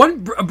 A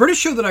British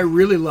show that I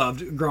really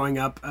loved growing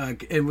up,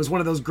 it was one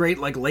of those great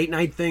like late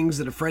night things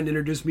that a friend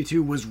introduced me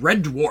to, was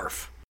Red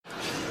Dwarf.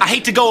 I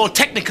hate to go all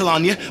technical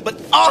on you, but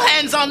all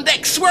hands on deck,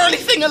 swirly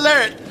thing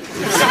alert.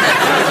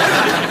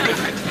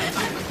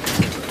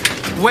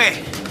 Where?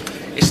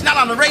 It's not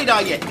on the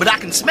radar yet, but I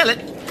can smell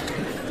it.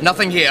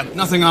 Nothing here.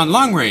 Nothing on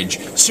long range.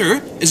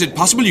 Sir, is it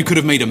possible you could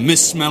have made a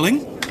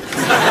missmelling?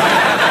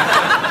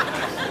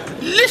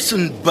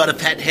 Listen,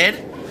 Butterpat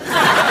Head.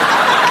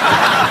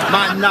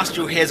 My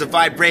nostril hairs are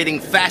vibrating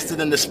faster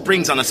than the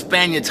springs on a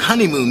Spaniard's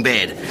honeymoon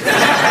bed.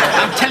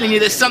 I'm telling you,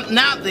 there's something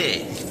out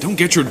there. Don't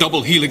get your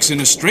double helix in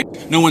a straight.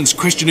 No one's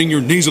questioning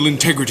your nasal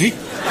integrity.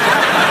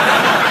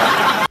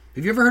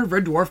 Have you ever heard of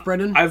Red Dwarf,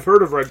 Brendan? I've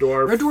heard of Red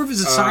Dwarf. Red Dwarf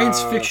is a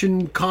science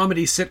fiction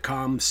comedy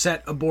sitcom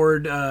set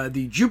aboard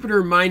the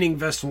Jupiter mining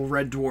vessel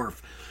Red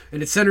Dwarf.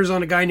 And it centers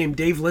on a guy named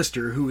Dave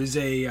Lister, who is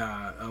a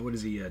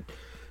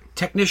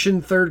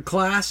technician third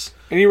class.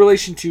 Any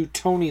relation to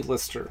Tony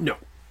Lister? No.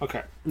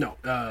 Okay. No.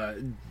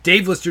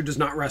 Dave Lister does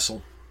not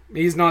wrestle.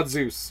 He's not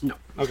Zeus. No.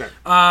 Okay.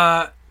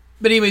 But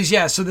anyways,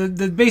 yeah, so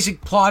the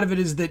basic plot of it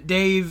is that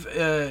Dave,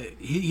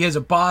 he has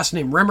a boss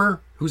named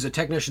Rimmer, who's a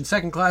technician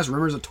second class.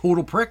 Rimmer's a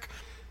total prick.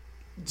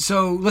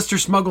 So Lister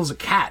smuggles a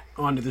cat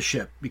onto the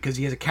ship because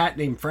he has a cat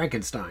named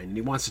Frankenstein, and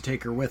he wants to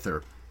take her with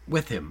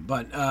him.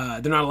 But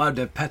they're not allowed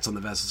to have pets on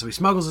the vessel, so he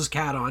smuggles his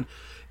cat on,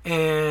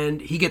 and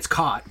he gets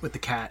caught with the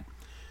cat.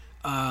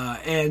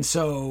 And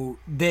so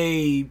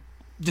they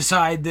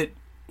decide that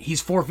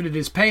he's forfeited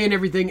his pay and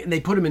everything, and they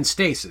put him in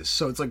stasis.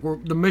 So it's like,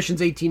 the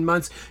mission's 18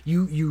 months.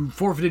 You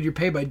forfeited your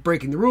pay by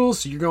breaking the rules,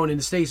 so you're going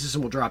into stasis,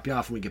 and we'll drop you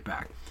off when we get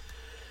back.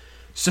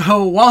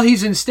 So while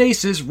he's in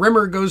stasis,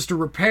 Rimmer goes to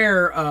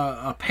repair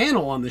a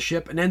panel on the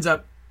ship and ends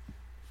up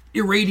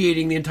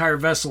irradiating the entire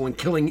vessel and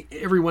killing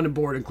everyone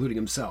aboard, including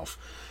himself.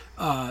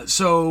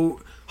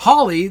 So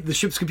Holly, the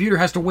ship's computer,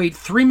 has to wait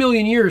 3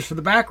 million years for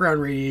the background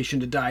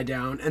radiation to die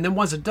down, and then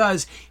once it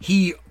does,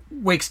 he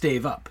wakes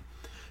Dave up.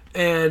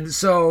 And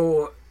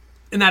so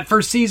in that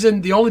first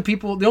season, the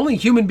only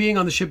human being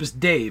on the ship is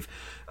Dave.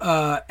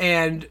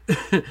 And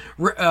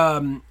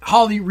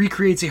Holly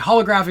recreates a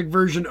holographic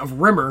version of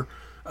Rimmer,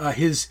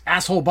 his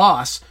asshole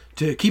boss,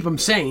 to keep him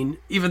sane,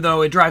 even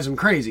though it drives him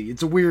crazy.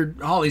 It's a weird...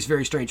 Holly's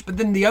very strange. But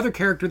then the other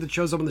character that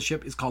shows up on the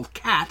ship is called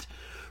Cat,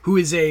 who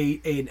is an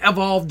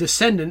evolved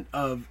descendant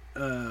of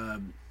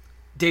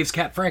Dave's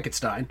cat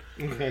Frankenstein.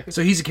 Okay.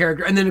 So he's a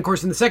character. And then, of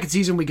course, in the second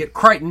season, we get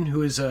Crichton,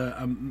 who is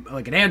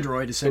like an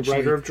android, essentially.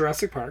 The writer of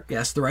Jurassic Park.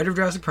 Yes, the writer of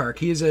Jurassic Park.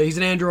 He's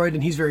an android,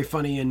 and he's very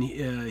funny, and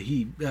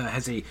he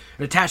has an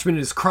attachment in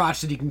his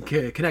crotch that he can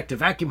connect a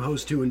vacuum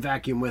hose to and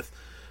vacuum with.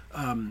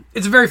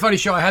 It's a very funny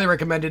show. I highly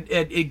recommend it.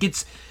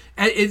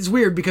 It's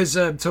weird because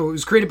so it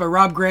was created by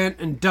Rob Grant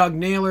and Doug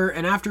Naylor,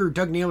 and after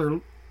Doug Naylor,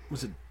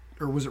 was it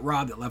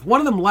Rob that left? One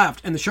of them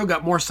left, and the show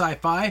got more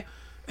sci-fi,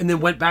 and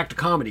then went back to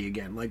comedy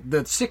again. Like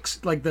the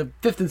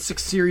fifth and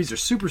sixth series are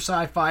super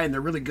sci-fi, and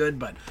they're really good,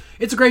 but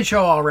it's a great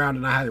show all around,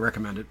 and I highly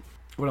recommend it.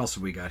 What else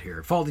have we got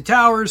here? Fawlty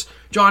Towers.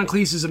 John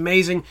Cleese is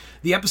amazing.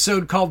 The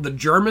episode called The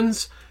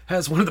Germans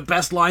has one of the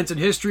best lines in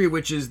history,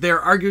 which is they're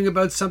arguing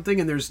about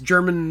something, and there's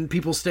German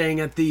people staying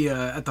at the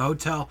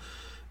hotel.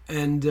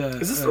 And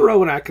is this the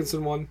Rowan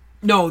Atkinson one?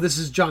 No, this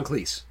is John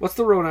Cleese. What's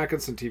the Rowan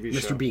Atkinson TV show?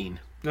 Mr. Bean.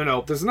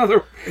 No, there's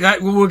another.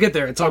 We'll get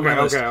there. It's on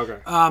my list. Okay.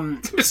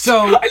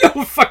 So I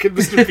know fucking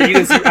Mr. Bean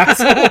is, you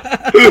asshole.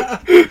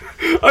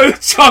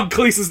 John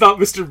Cleese is not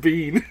Mr.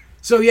 Bean.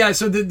 So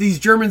these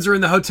Germans are in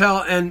the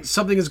hotel and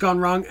something has gone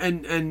wrong,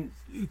 and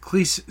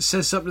Cleese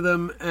says something to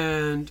them,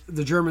 and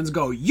the Germans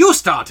go, "You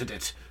started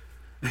it."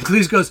 And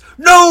Cleese goes,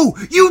 "No,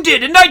 you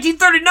did in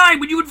 1939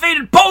 when you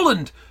invaded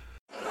Poland."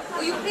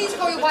 Will you please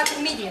call your wife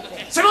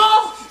immediately?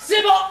 Sybil!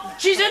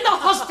 She's in the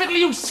hospital,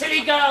 you silly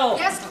girl!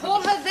 Yes,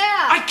 call her there.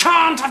 I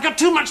can't! I've got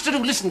too much to do.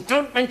 Listen,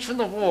 don't mention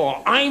the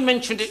war. I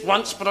mentioned it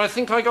once, but I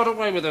think I got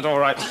away with it all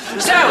right.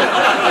 So,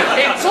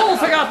 it's all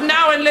forgotten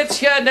now, and let's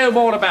hear no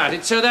more about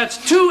it. So that's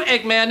 2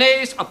 egg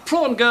mayonnaise, a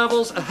prawn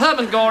Goebbels, a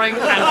Hermann Goring,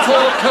 and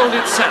 4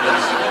 colded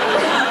salads.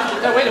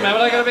 Oh, wait a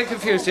moment, I got a bit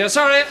confused here.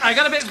 Sorry, I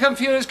got a bit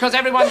confused because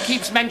everyone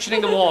keeps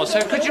mentioning the war.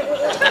 So could you...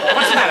 What's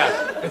the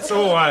matter? It's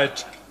all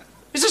right.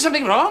 Is there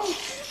something wrong?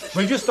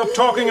 Will you stop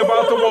talking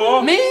about the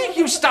war? Me?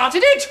 You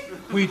started it?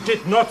 We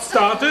did not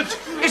start it.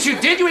 Yes, you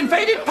did. You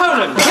invaded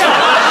Poland.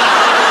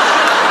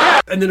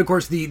 And then, of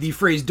course, the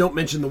phrase "don't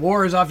mention the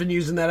war" is often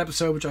used in that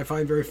episode, which I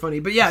find very funny.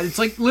 But yeah, it's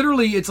like,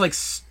 literally, it's like,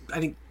 I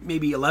think,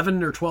 maybe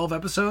 11 or 12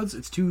 episodes.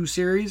 It's 2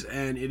 series,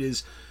 and it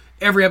is,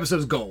 every episode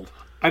is gold.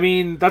 I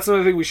mean, that's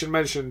another thing we should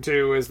mention,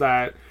 too, is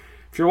that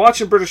if you're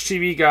watching British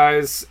TV,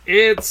 guys,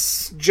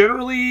 it's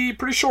generally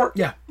pretty short.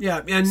 Yeah.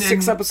 And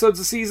 6 episodes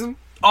a season.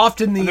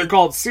 Often and they're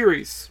called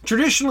series.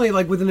 Traditionally,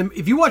 like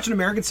if you watch an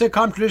American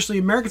sitcom, traditionally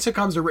American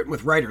sitcoms are written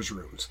with writers'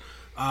 rooms,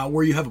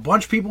 where you have a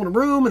bunch of people in a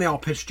room and they all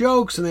pitch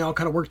jokes and they all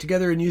kind of work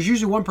together. And there's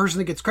usually one person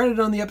that gets credited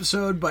on the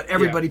episode, but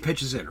everybody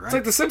pitches in, right? It's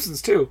like The Simpsons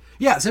too.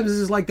 Yeah, Simpsons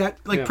is like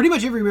that. Pretty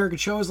much every American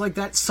show is like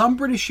that. Some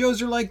British shows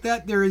are like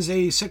that. There is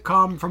a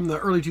sitcom from the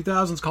early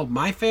 2000s called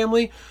My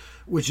Family,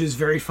 which is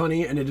very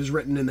funny, and it is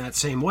written in that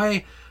same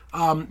way.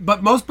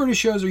 But most British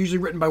shows are usually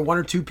written by 1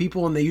 or 2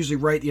 people, and they usually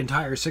write the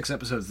entire 6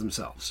 episodes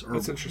themselves, or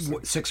that's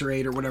interesting. 6 or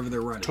 8 or whatever they're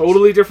running.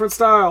 Totally different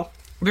style.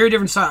 Very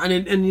different style,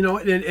 and you know,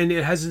 and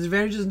it has its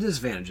advantages and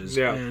disadvantages.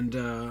 Yeah.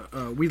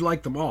 And we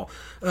like them all.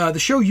 The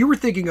show you were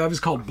thinking of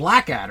is called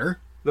Blackadder.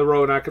 The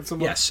Rowan Atkinson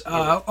one? Yes,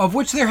 of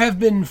which there have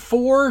been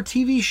 4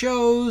 TV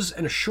shows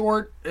and a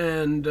short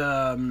and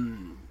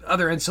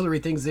other ancillary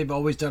things they've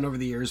always done over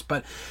the years.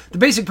 But the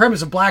basic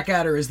premise of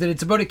Blackadder is that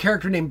it's about a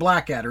character named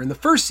Blackadder. In the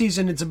first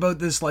season, it's about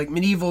this like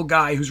medieval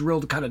guy who's real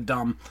kind of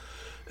dumb,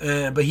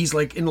 but he's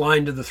like in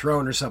line to the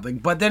throne or something.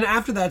 But then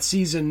after that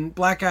season,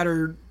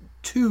 Blackadder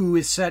 2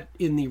 is set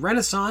in the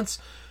Renaissance.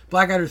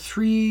 Blackadder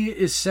 3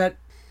 is set,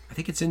 I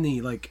think it's in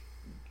the like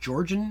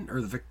Georgian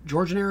or the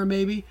Georgian era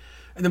maybe.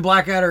 And then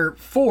Blackadder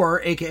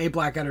 4, a.k.a.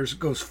 Blackadder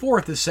Goes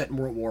Forth, is set in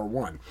World War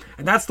I.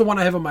 And that's the one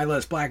I have on my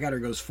list, Blackadder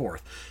Goes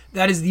Forth.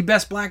 That is the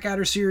best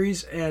Blackadder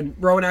series, and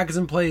Rowan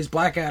Atkinson plays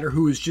Blackadder,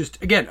 who is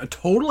just, again, a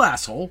total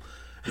asshole.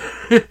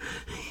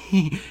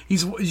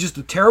 He's just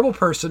a terrible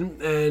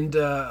person, and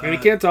he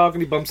can't talk,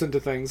 and he bumps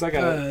into things. I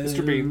got it.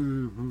 Mr.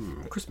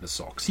 Bean. Christmas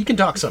socks. He can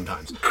talk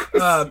sometimes.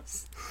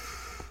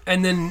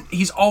 And then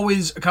he's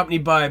always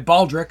accompanied by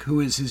Baldric,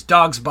 who is his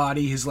dog's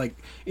body. His like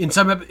in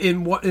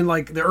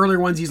like the earlier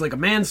ones, he's like a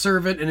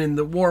manservant, and in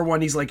the war one,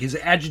 he's like his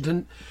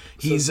adjutant.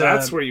 He's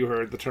that's where you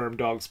heard the term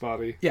dog's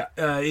body. Yeah,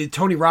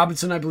 Tony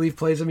Robinson, I believe,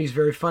 plays him. He's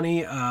very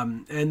funny.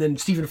 And then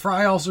Stephen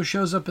Fry also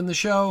shows up in the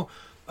show.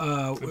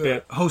 A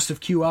bit. Host of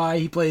QI,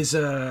 he plays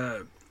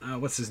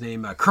what's his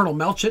name, Colonel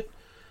Melchett.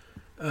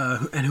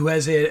 And who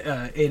has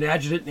an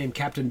adjutant named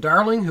Captain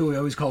Darling, who he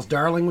always calls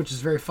Darling, which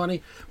is very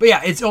funny. But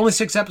yeah, it's only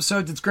 6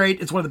 episodes. It's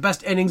great. It's one of the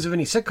best endings of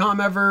any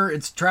sitcom ever.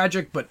 It's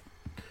tragic, but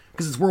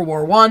because it's World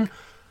War I,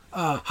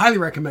 highly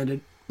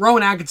recommended.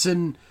 Rowan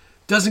Atkinson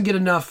doesn't get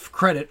enough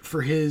credit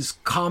for his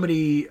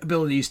comedy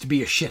abilities to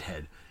be a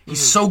shithead.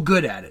 He's so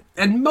good at it.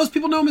 And most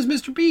people know him as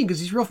Mr. Bean because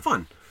he's real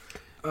fun.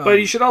 But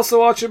you should also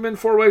watch him in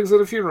 4 Weddings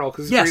and a Funeral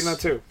because he's great in that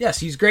too. Yes,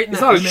 he's great in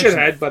that. He's not a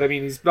shithead, but I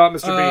mean, he's not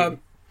Mr. Bean.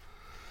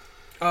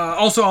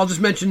 Also, I'll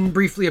just mention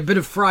briefly a bit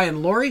of Fry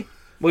and Laurie.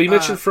 Well, you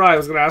mentioned Fry. I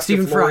was going to ask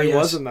Stephen if Laurie Fry,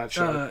 was in that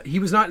show. He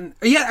was not in...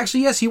 Yeah,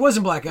 actually, yes, he was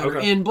in Blackadder.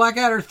 Okay. In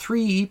Blackadder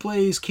 3, he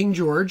plays King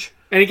George.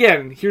 And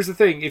again, here's the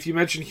thing. If you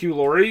mention Hugh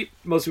Laurie,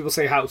 most people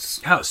say House.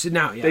 House,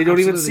 now, yeah. They don't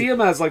even absolutely. see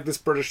him as like this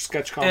British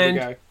sketch comedy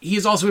guy. He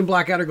is also in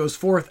Blackadder Goes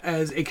Forth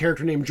as a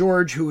character named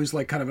George, who is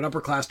like kind of an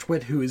upper-class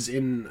twit who is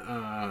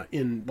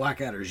in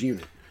Blackadder's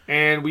unit.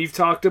 And we've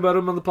talked about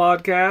him on the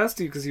podcast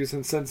because he was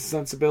in Sense and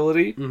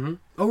Sensibility. Mm-hmm.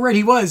 Oh, right,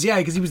 he was, yeah,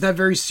 because he was that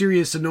very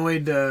serious,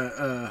 annoyed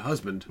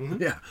husband.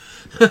 Mm-hmm.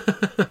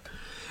 Yeah.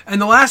 And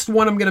the last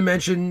one I'm going to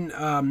mention,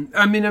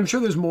 I mean, I'm sure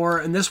there's more,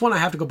 and this one I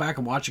have to go back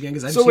and watch again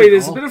because I've seen wait, it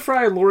is all. a bit of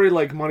Fry and Laurie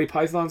like Monty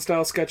Python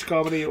style sketch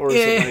comedy, or is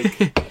it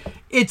like...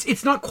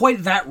 It's not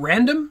quite that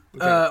random,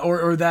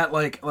 or that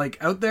like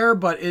out there,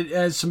 but it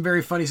has some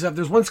very funny stuff.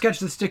 There's one sketch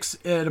that sticks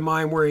to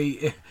mind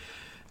where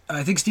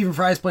I think Stephen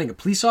Fry is playing a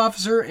police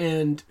officer,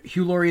 and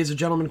Hugh Laurie is a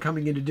gentleman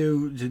coming in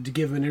to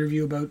give him an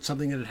interview about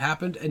something that had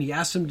happened, and he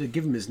asks him to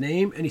give him his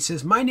name, and he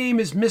says, "My name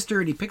is Mr."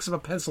 and he picks up a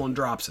pencil and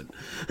drops it.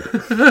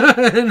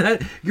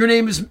 And your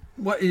name is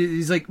what?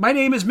 He's like, "My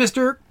name is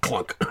Mr.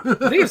 Clunk."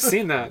 I think I've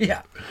seen that.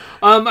 Yeah.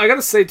 I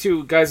gotta say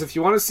too, guys, if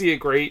you want to see a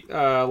great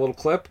little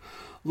clip,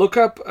 look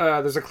up.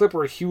 There's a clip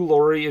where Hugh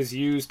Laurie is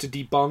used to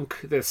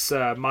debunk this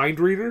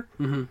mind reader.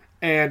 Mm-hmm.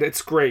 And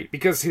it's great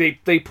because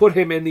they put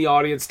him in the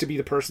audience to be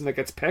the person that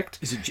gets picked.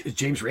 Is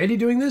James Randi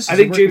doing this? I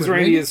think James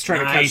Randi is trying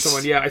to catch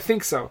someone. Yeah, I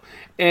think so.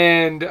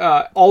 And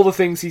all the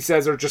things he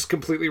says are just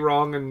completely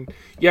wrong. And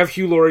you have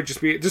Hugh Laurie just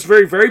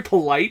very, very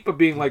polite, but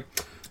being like,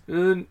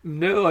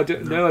 "No, I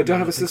don't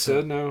have a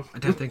sister. No, I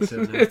don't think so.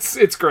 No.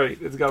 It's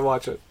great. It's gotta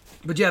watch it."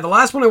 But yeah, the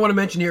last one I want to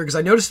mention here because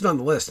I noticed it on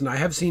the list, and I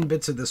have seen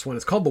bits of this one.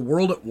 It's called The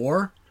World at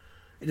War.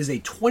 It is a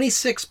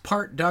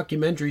 26-part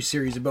documentary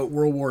series about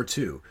World War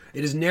II.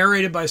 It is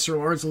narrated by Sir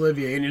Laurence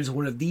Olivier, and it is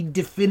one of the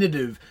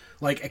definitive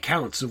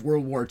accounts of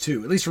World War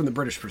II, at least from the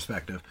British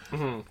perspective.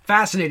 Mm-hmm.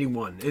 Fascinating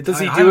one. Does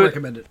he highly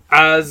recommend it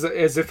as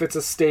if it's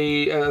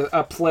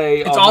a play?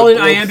 It's all in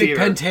iambic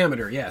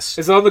pentameter. Yes.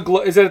 Is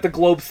it at the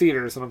Globe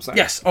Theatre? Is what I'm saying.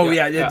 Yes. Oh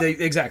yeah.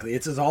 Exactly.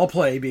 It's all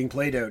play being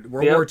played out.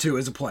 World War II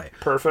is a play.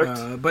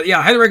 Perfect. But yeah,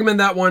 I highly recommend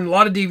that one. A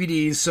lot of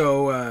DVDs.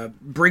 So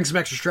bring some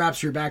extra straps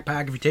for your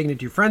backpack if you're taking it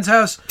to your friend's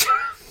house.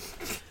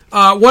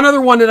 One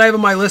other one that I have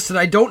on my list that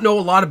I don't know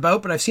a lot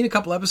about, but I've seen a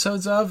couple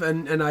episodes of,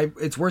 and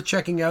it's worth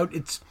checking out.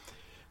 It's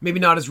maybe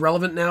not as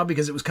relevant now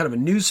because it was kind of a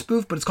news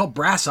spoof, but it's called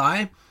Brass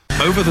Eye.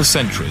 Over the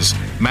centuries,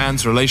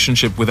 man's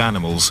relationship with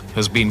animals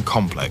has been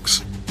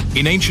complex.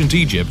 In ancient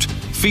Egypt,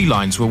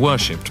 felines were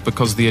worshipped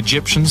because the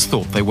Egyptians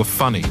thought they were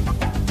funny.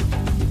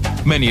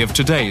 Many of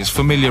today's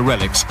familiar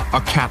relics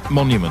are cat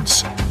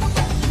monuments.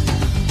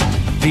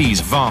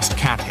 These vast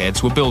cat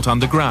heads were built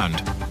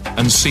underground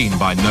and seen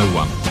by no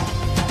one.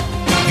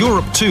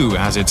 Europe too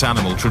has its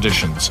animal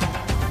traditions.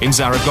 In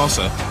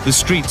Zaragoza, the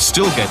streets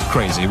still get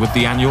crazy with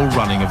the annual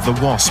running of the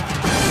wasp.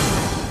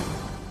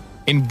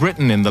 In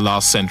Britain in the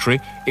last century,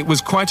 it was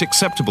quite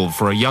acceptable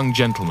for a young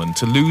gentleman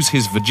to lose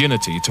his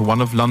virginity to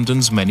one of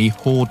London's many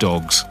whore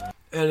dogs.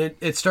 And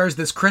it stars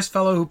this Chris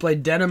fellow who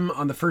played Denham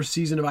on the first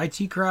season of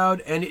IT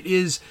Crowd, and it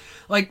is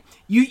like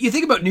you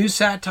think about news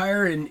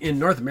satire in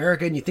North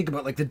America, and you think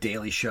about like The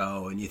Daily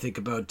Show, and you think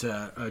about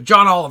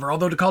John Oliver.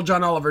 Although to call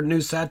John Oliver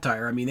news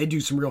satire, I mean they do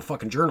some real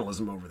fucking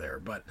journalism over there.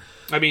 But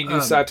I mean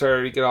news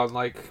satire, you get on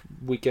like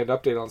Weekend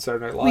Update on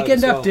Saturday Night Live.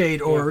 Weekend Update,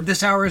 or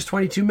This Hour is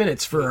 22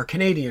 Minutes for our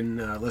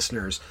Canadian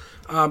listeners.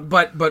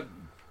 But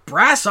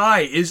Brass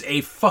Eye is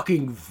a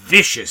fucking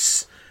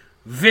vicious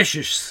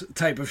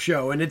type of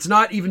show, and it's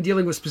not even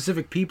dealing with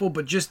specific people,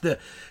 but just the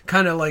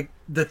kind of like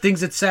the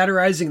things it's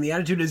satirizing. The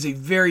attitude is a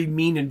very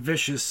mean and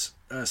vicious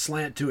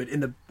slant to it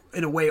in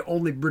a way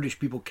only British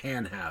people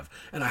can have,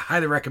 and I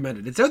highly recommend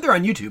it. It's out there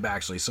on YouTube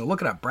actually, so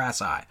look it up.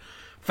 Brass Eye,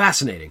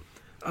 fascinating.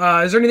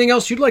 Is there anything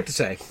else you'd like to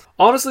say?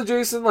 Honestly,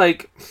 Jason,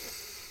 the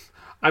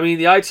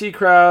IT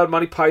Crowd,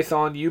 Monty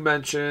Python, you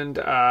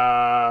mentioned.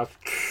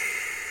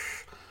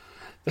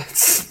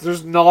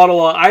 There's not a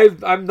lot.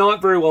 I'm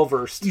not very well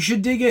versed. You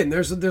should dig in.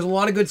 There's a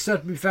lot of good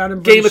stuff to be found in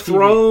Game British of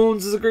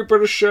Thrones is a great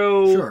British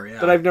show. Sure, yeah.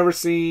 That I've never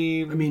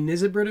seen. I mean,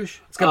 is it British?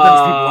 It's got British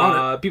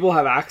people on it. People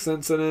have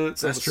accents in it,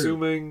 so That's I'm true.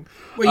 assuming.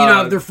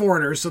 Well, they're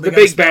foreigners, so they The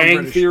Big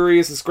Bang Theory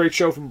is this great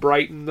show from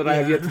Brighton that I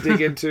have yet to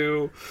dig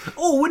into.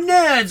 Oh, we're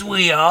nerds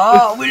we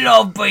are. We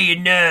love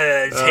being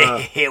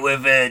nerds. We're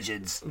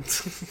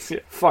virgins. Yeah,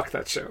 fuck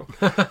that show.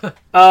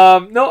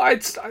 No,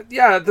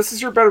 this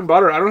is your bread and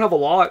butter. I don't have a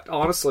lot,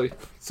 honestly.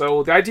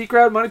 So the IT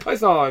Crowd, Monty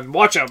Python,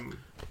 watch them.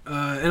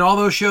 And all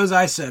those shows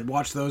I said,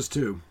 watch those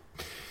too.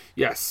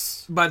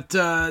 Yes. But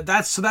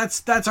that's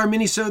our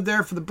mini-sode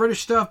there for the British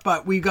stuff,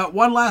 but we got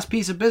one last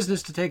piece of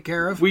business to take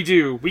care of. We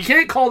do. We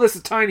can't call this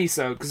a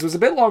tiny-sode because it was a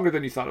bit longer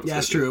than you thought it was. Yeah,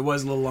 that's true. It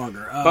was a little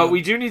longer. But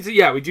we do need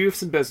to, we do have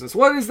some business.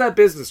 What is that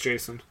business,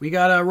 Jason? We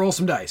got to roll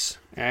some dice.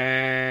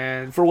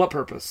 And for what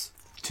purpose?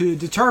 To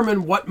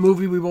determine what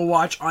movie we will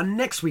watch on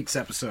next week's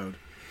episode.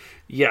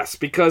 Yes,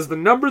 because the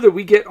number that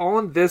we get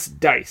on this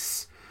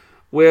dice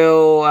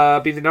will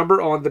be the number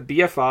on the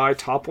BFI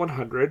Top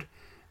 100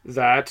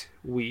 that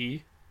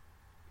we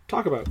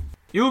talk about.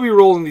 You will be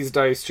rolling these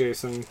dice,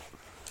 Jason,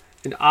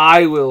 and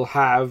I will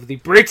have the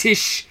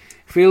British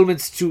Film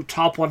Institute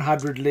Top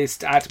 100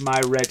 list at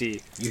my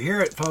ready. You hear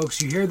it, folks.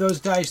 You hear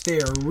those dice. They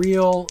are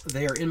real.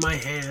 They are in my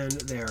hand.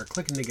 They are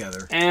clicking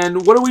together.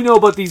 And what do we know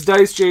about these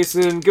dice,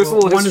 Jason? Give us a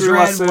little history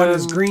lesson. One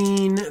is red, one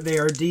is green. They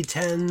are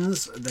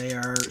D10s. They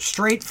are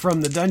straight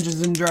from the Dungeons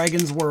and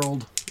Dragons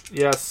world.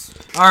 Yes.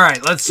 All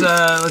right, let's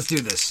do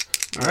this.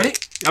 All ready?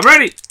 I'm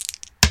ready.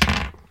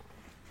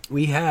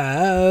 We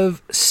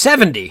have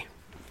 70.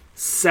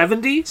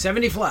 70?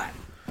 70 flat.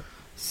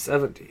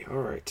 70. All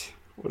right.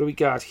 What do we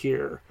got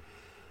here?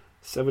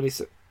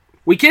 76.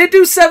 We can't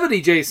do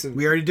 70, Jason.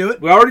 We already do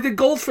it? We already did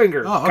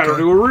Goldfinger. Oh, okay. Gotta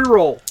do a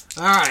reroll.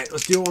 All right,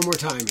 let's do it one more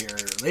time here.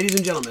 Ladies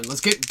and gentlemen,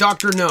 let's get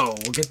Dr. No.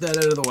 We'll get that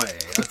out of the way.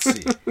 Let's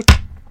see.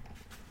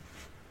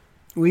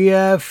 We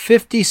have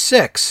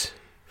 56.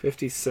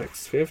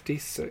 56.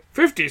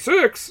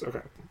 56!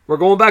 Okay. We're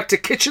going back to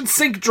kitchen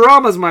sink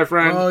dramas, my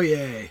friend. Oh,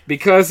 yay.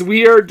 Because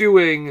we are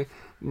doing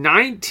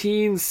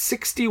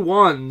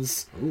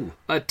 1961's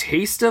A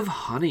Taste of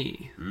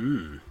Honey.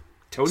 Mm.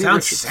 Tony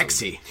Sounds Richardson.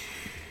 sexy.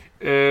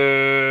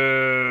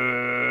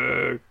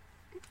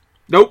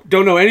 Nope,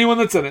 don't know anyone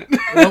that's in it.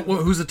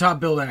 Who's the top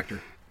billed actor?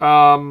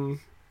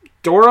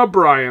 Dora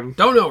Bryan.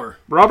 Don't know her.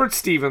 Robert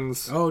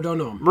Stevens. Oh, don't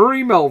know him.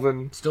 Murray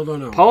Melvin. Still don't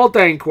know him. Paul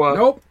Danquah.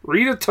 Nope.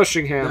 Rita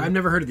Tushingham. I've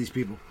never heard of these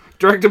people.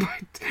 Directed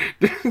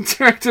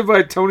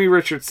by Tony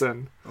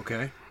Richardson.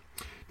 Okay.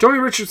 Tony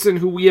Richardson,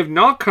 who we have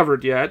not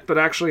covered yet, but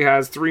actually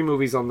has 3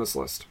 movies on this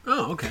list.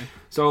 Oh, okay.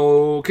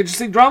 So, kitchen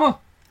sink drama?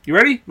 You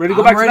ready? Ready to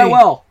go I'm back ready. to that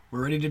well?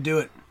 We're ready to do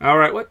it. All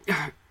right. What?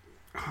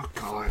 Oh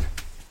God.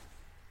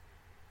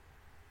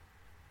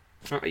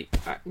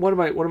 What am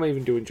I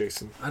even doing,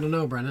 Jason? I don't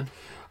know, Brennan.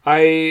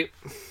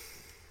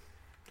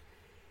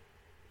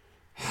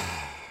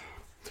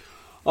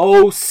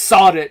 Oh,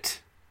 sod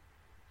it.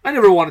 I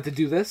never wanted to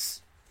do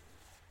this.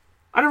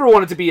 I never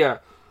wanted to be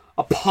a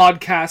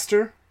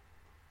podcaster.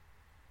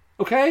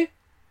 Okay?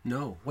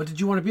 No. What did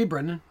you want to be,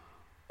 Brendan?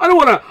 I don't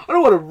want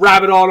to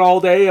rabbit on all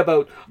day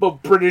about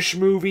British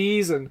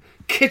movies and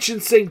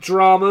kitchen sink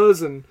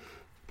dramas and...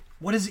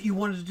 What is it you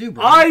wanted to do,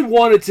 Brendan? I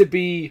wanted to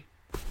be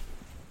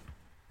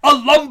a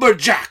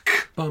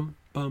lumberjack. Bum,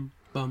 bum,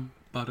 bum.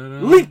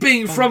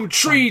 Leaping from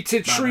tree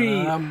to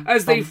tree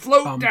as they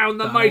float down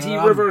the mighty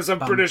rivers of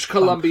British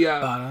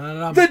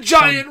Columbia. The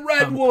giant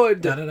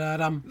redwood,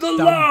 the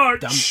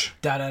larch,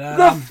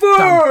 the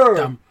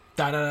fir,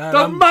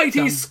 the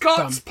mighty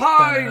Scots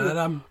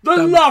pine,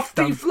 the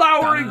lofty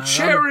flowering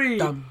cherry,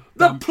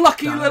 the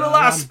plucky little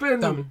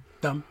aspen,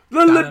 the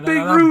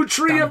limping rue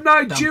tree of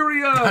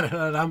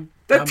Nigeria,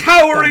 the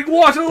towering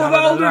wattle of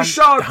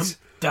Aldershot,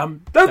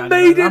 the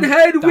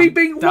maidenhead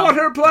weeping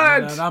water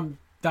plant,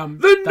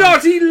 the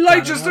naughty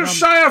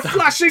Leicestershire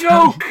flashing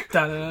oak,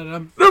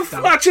 the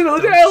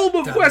flatulent elm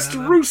of West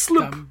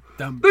Ruislip,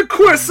 the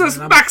Quercus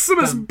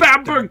maximus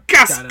bamber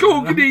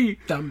Gascogne,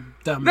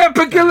 the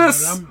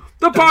Pagillus,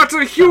 the Pater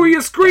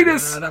Huius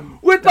Greenus,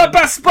 with my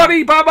best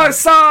buddy by my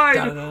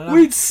side,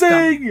 we'd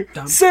sing,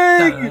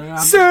 sing,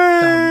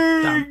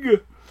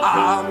 sing!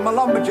 I'm a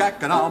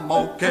lumberjack and I'm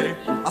okay.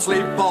 I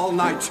sleep all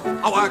night,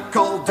 I work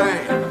all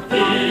day.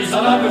 He's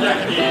a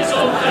lumberjack and he's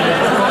okay.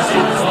 He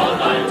sleeps all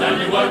night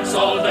and he works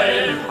all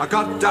day. I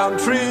cut down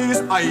trees,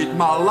 I eat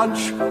my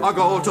lunch, I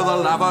go to the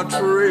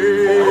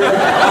lavatory.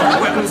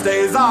 On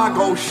Wednesdays I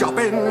go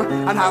shopping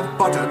and have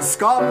buttered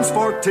scones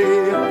for tea.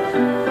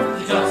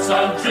 He cuts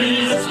down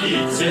trees,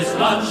 he eats his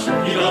lunch,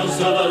 he goes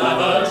to the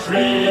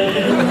lavatory.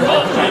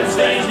 On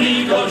Wednesdays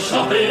he goes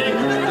shopping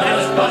and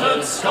has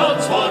buttered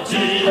scones for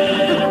tea.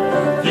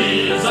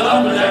 He's a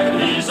lumberjack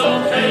and he's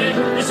okay.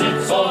 He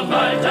sleeps all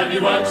night and he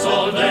works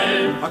all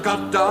day. I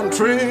cut down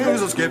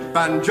trees, I skip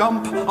and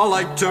jump, I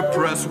like to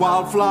press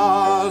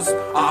wildflowers.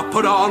 I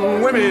put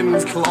on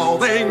women's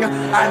clothing and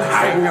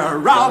hang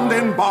around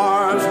in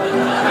bars. He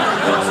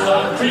cuts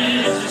down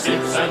trees, he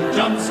skips and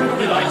jumps,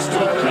 he likes to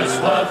press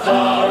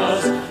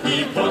wildflowers.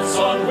 He puts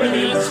on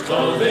women's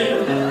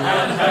clothing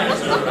and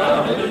hangs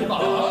around in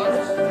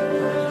bars.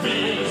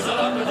 He's a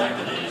lumberjack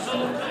and he's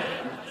okay.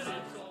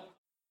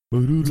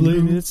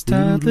 It's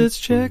time, let's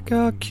check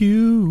our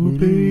cue,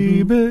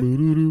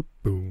 baby.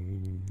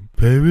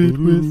 Pair it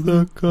with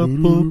a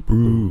couple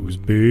brews,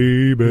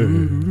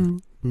 baby.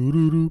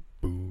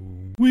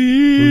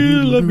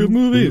 We love good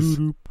movies.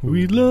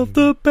 We love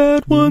the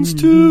bad ones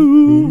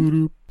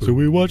too. So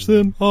we watch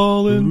them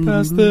all and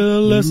pass their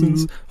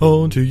lessons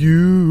on to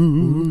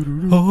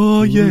you.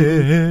 Oh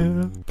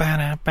yeah.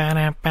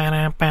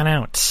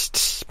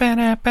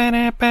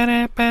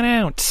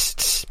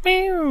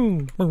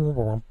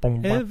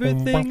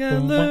 Everything I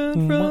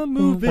learned from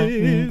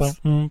movies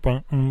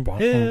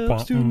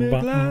helps to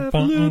make life a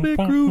little bit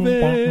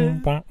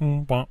groovy.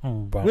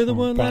 Whether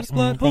one likes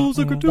plot holes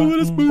or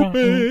gratuitous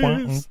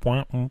movies,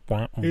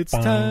 it's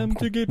time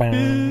to get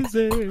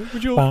busy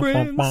with your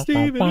friend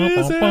Steve and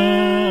Izzy.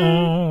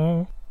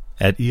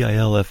 At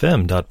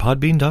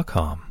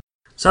eilfm.podbean.com.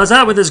 So I was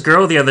out with this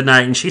girl the other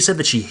night and she said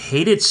that she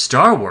hated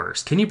Star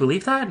Wars. Can you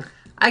believe that?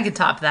 I could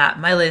top that.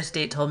 My latest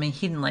date told me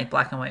he didn't like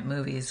black and white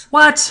movies.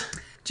 What?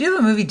 Do you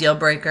have a movie deal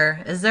breaker?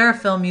 Is there a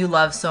film you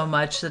love so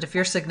much that if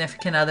your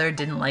significant other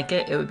didn't like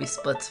it, it would be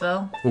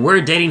Splitsville? Well,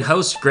 we're dating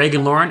hosts Greg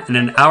and Lauren, and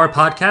in our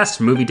podcast,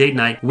 Movie Date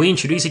Night, we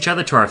introduce each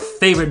other to our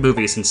favorite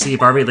movies and see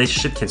if our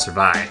relationship can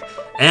survive.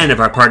 And if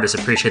our partners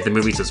appreciate the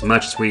movies as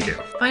much as we do.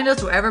 Find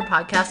us wherever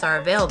podcasts are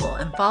available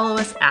and follow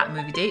us at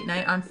Movie Date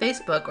Night on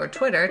Facebook or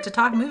Twitter to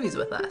talk movies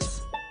with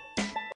us.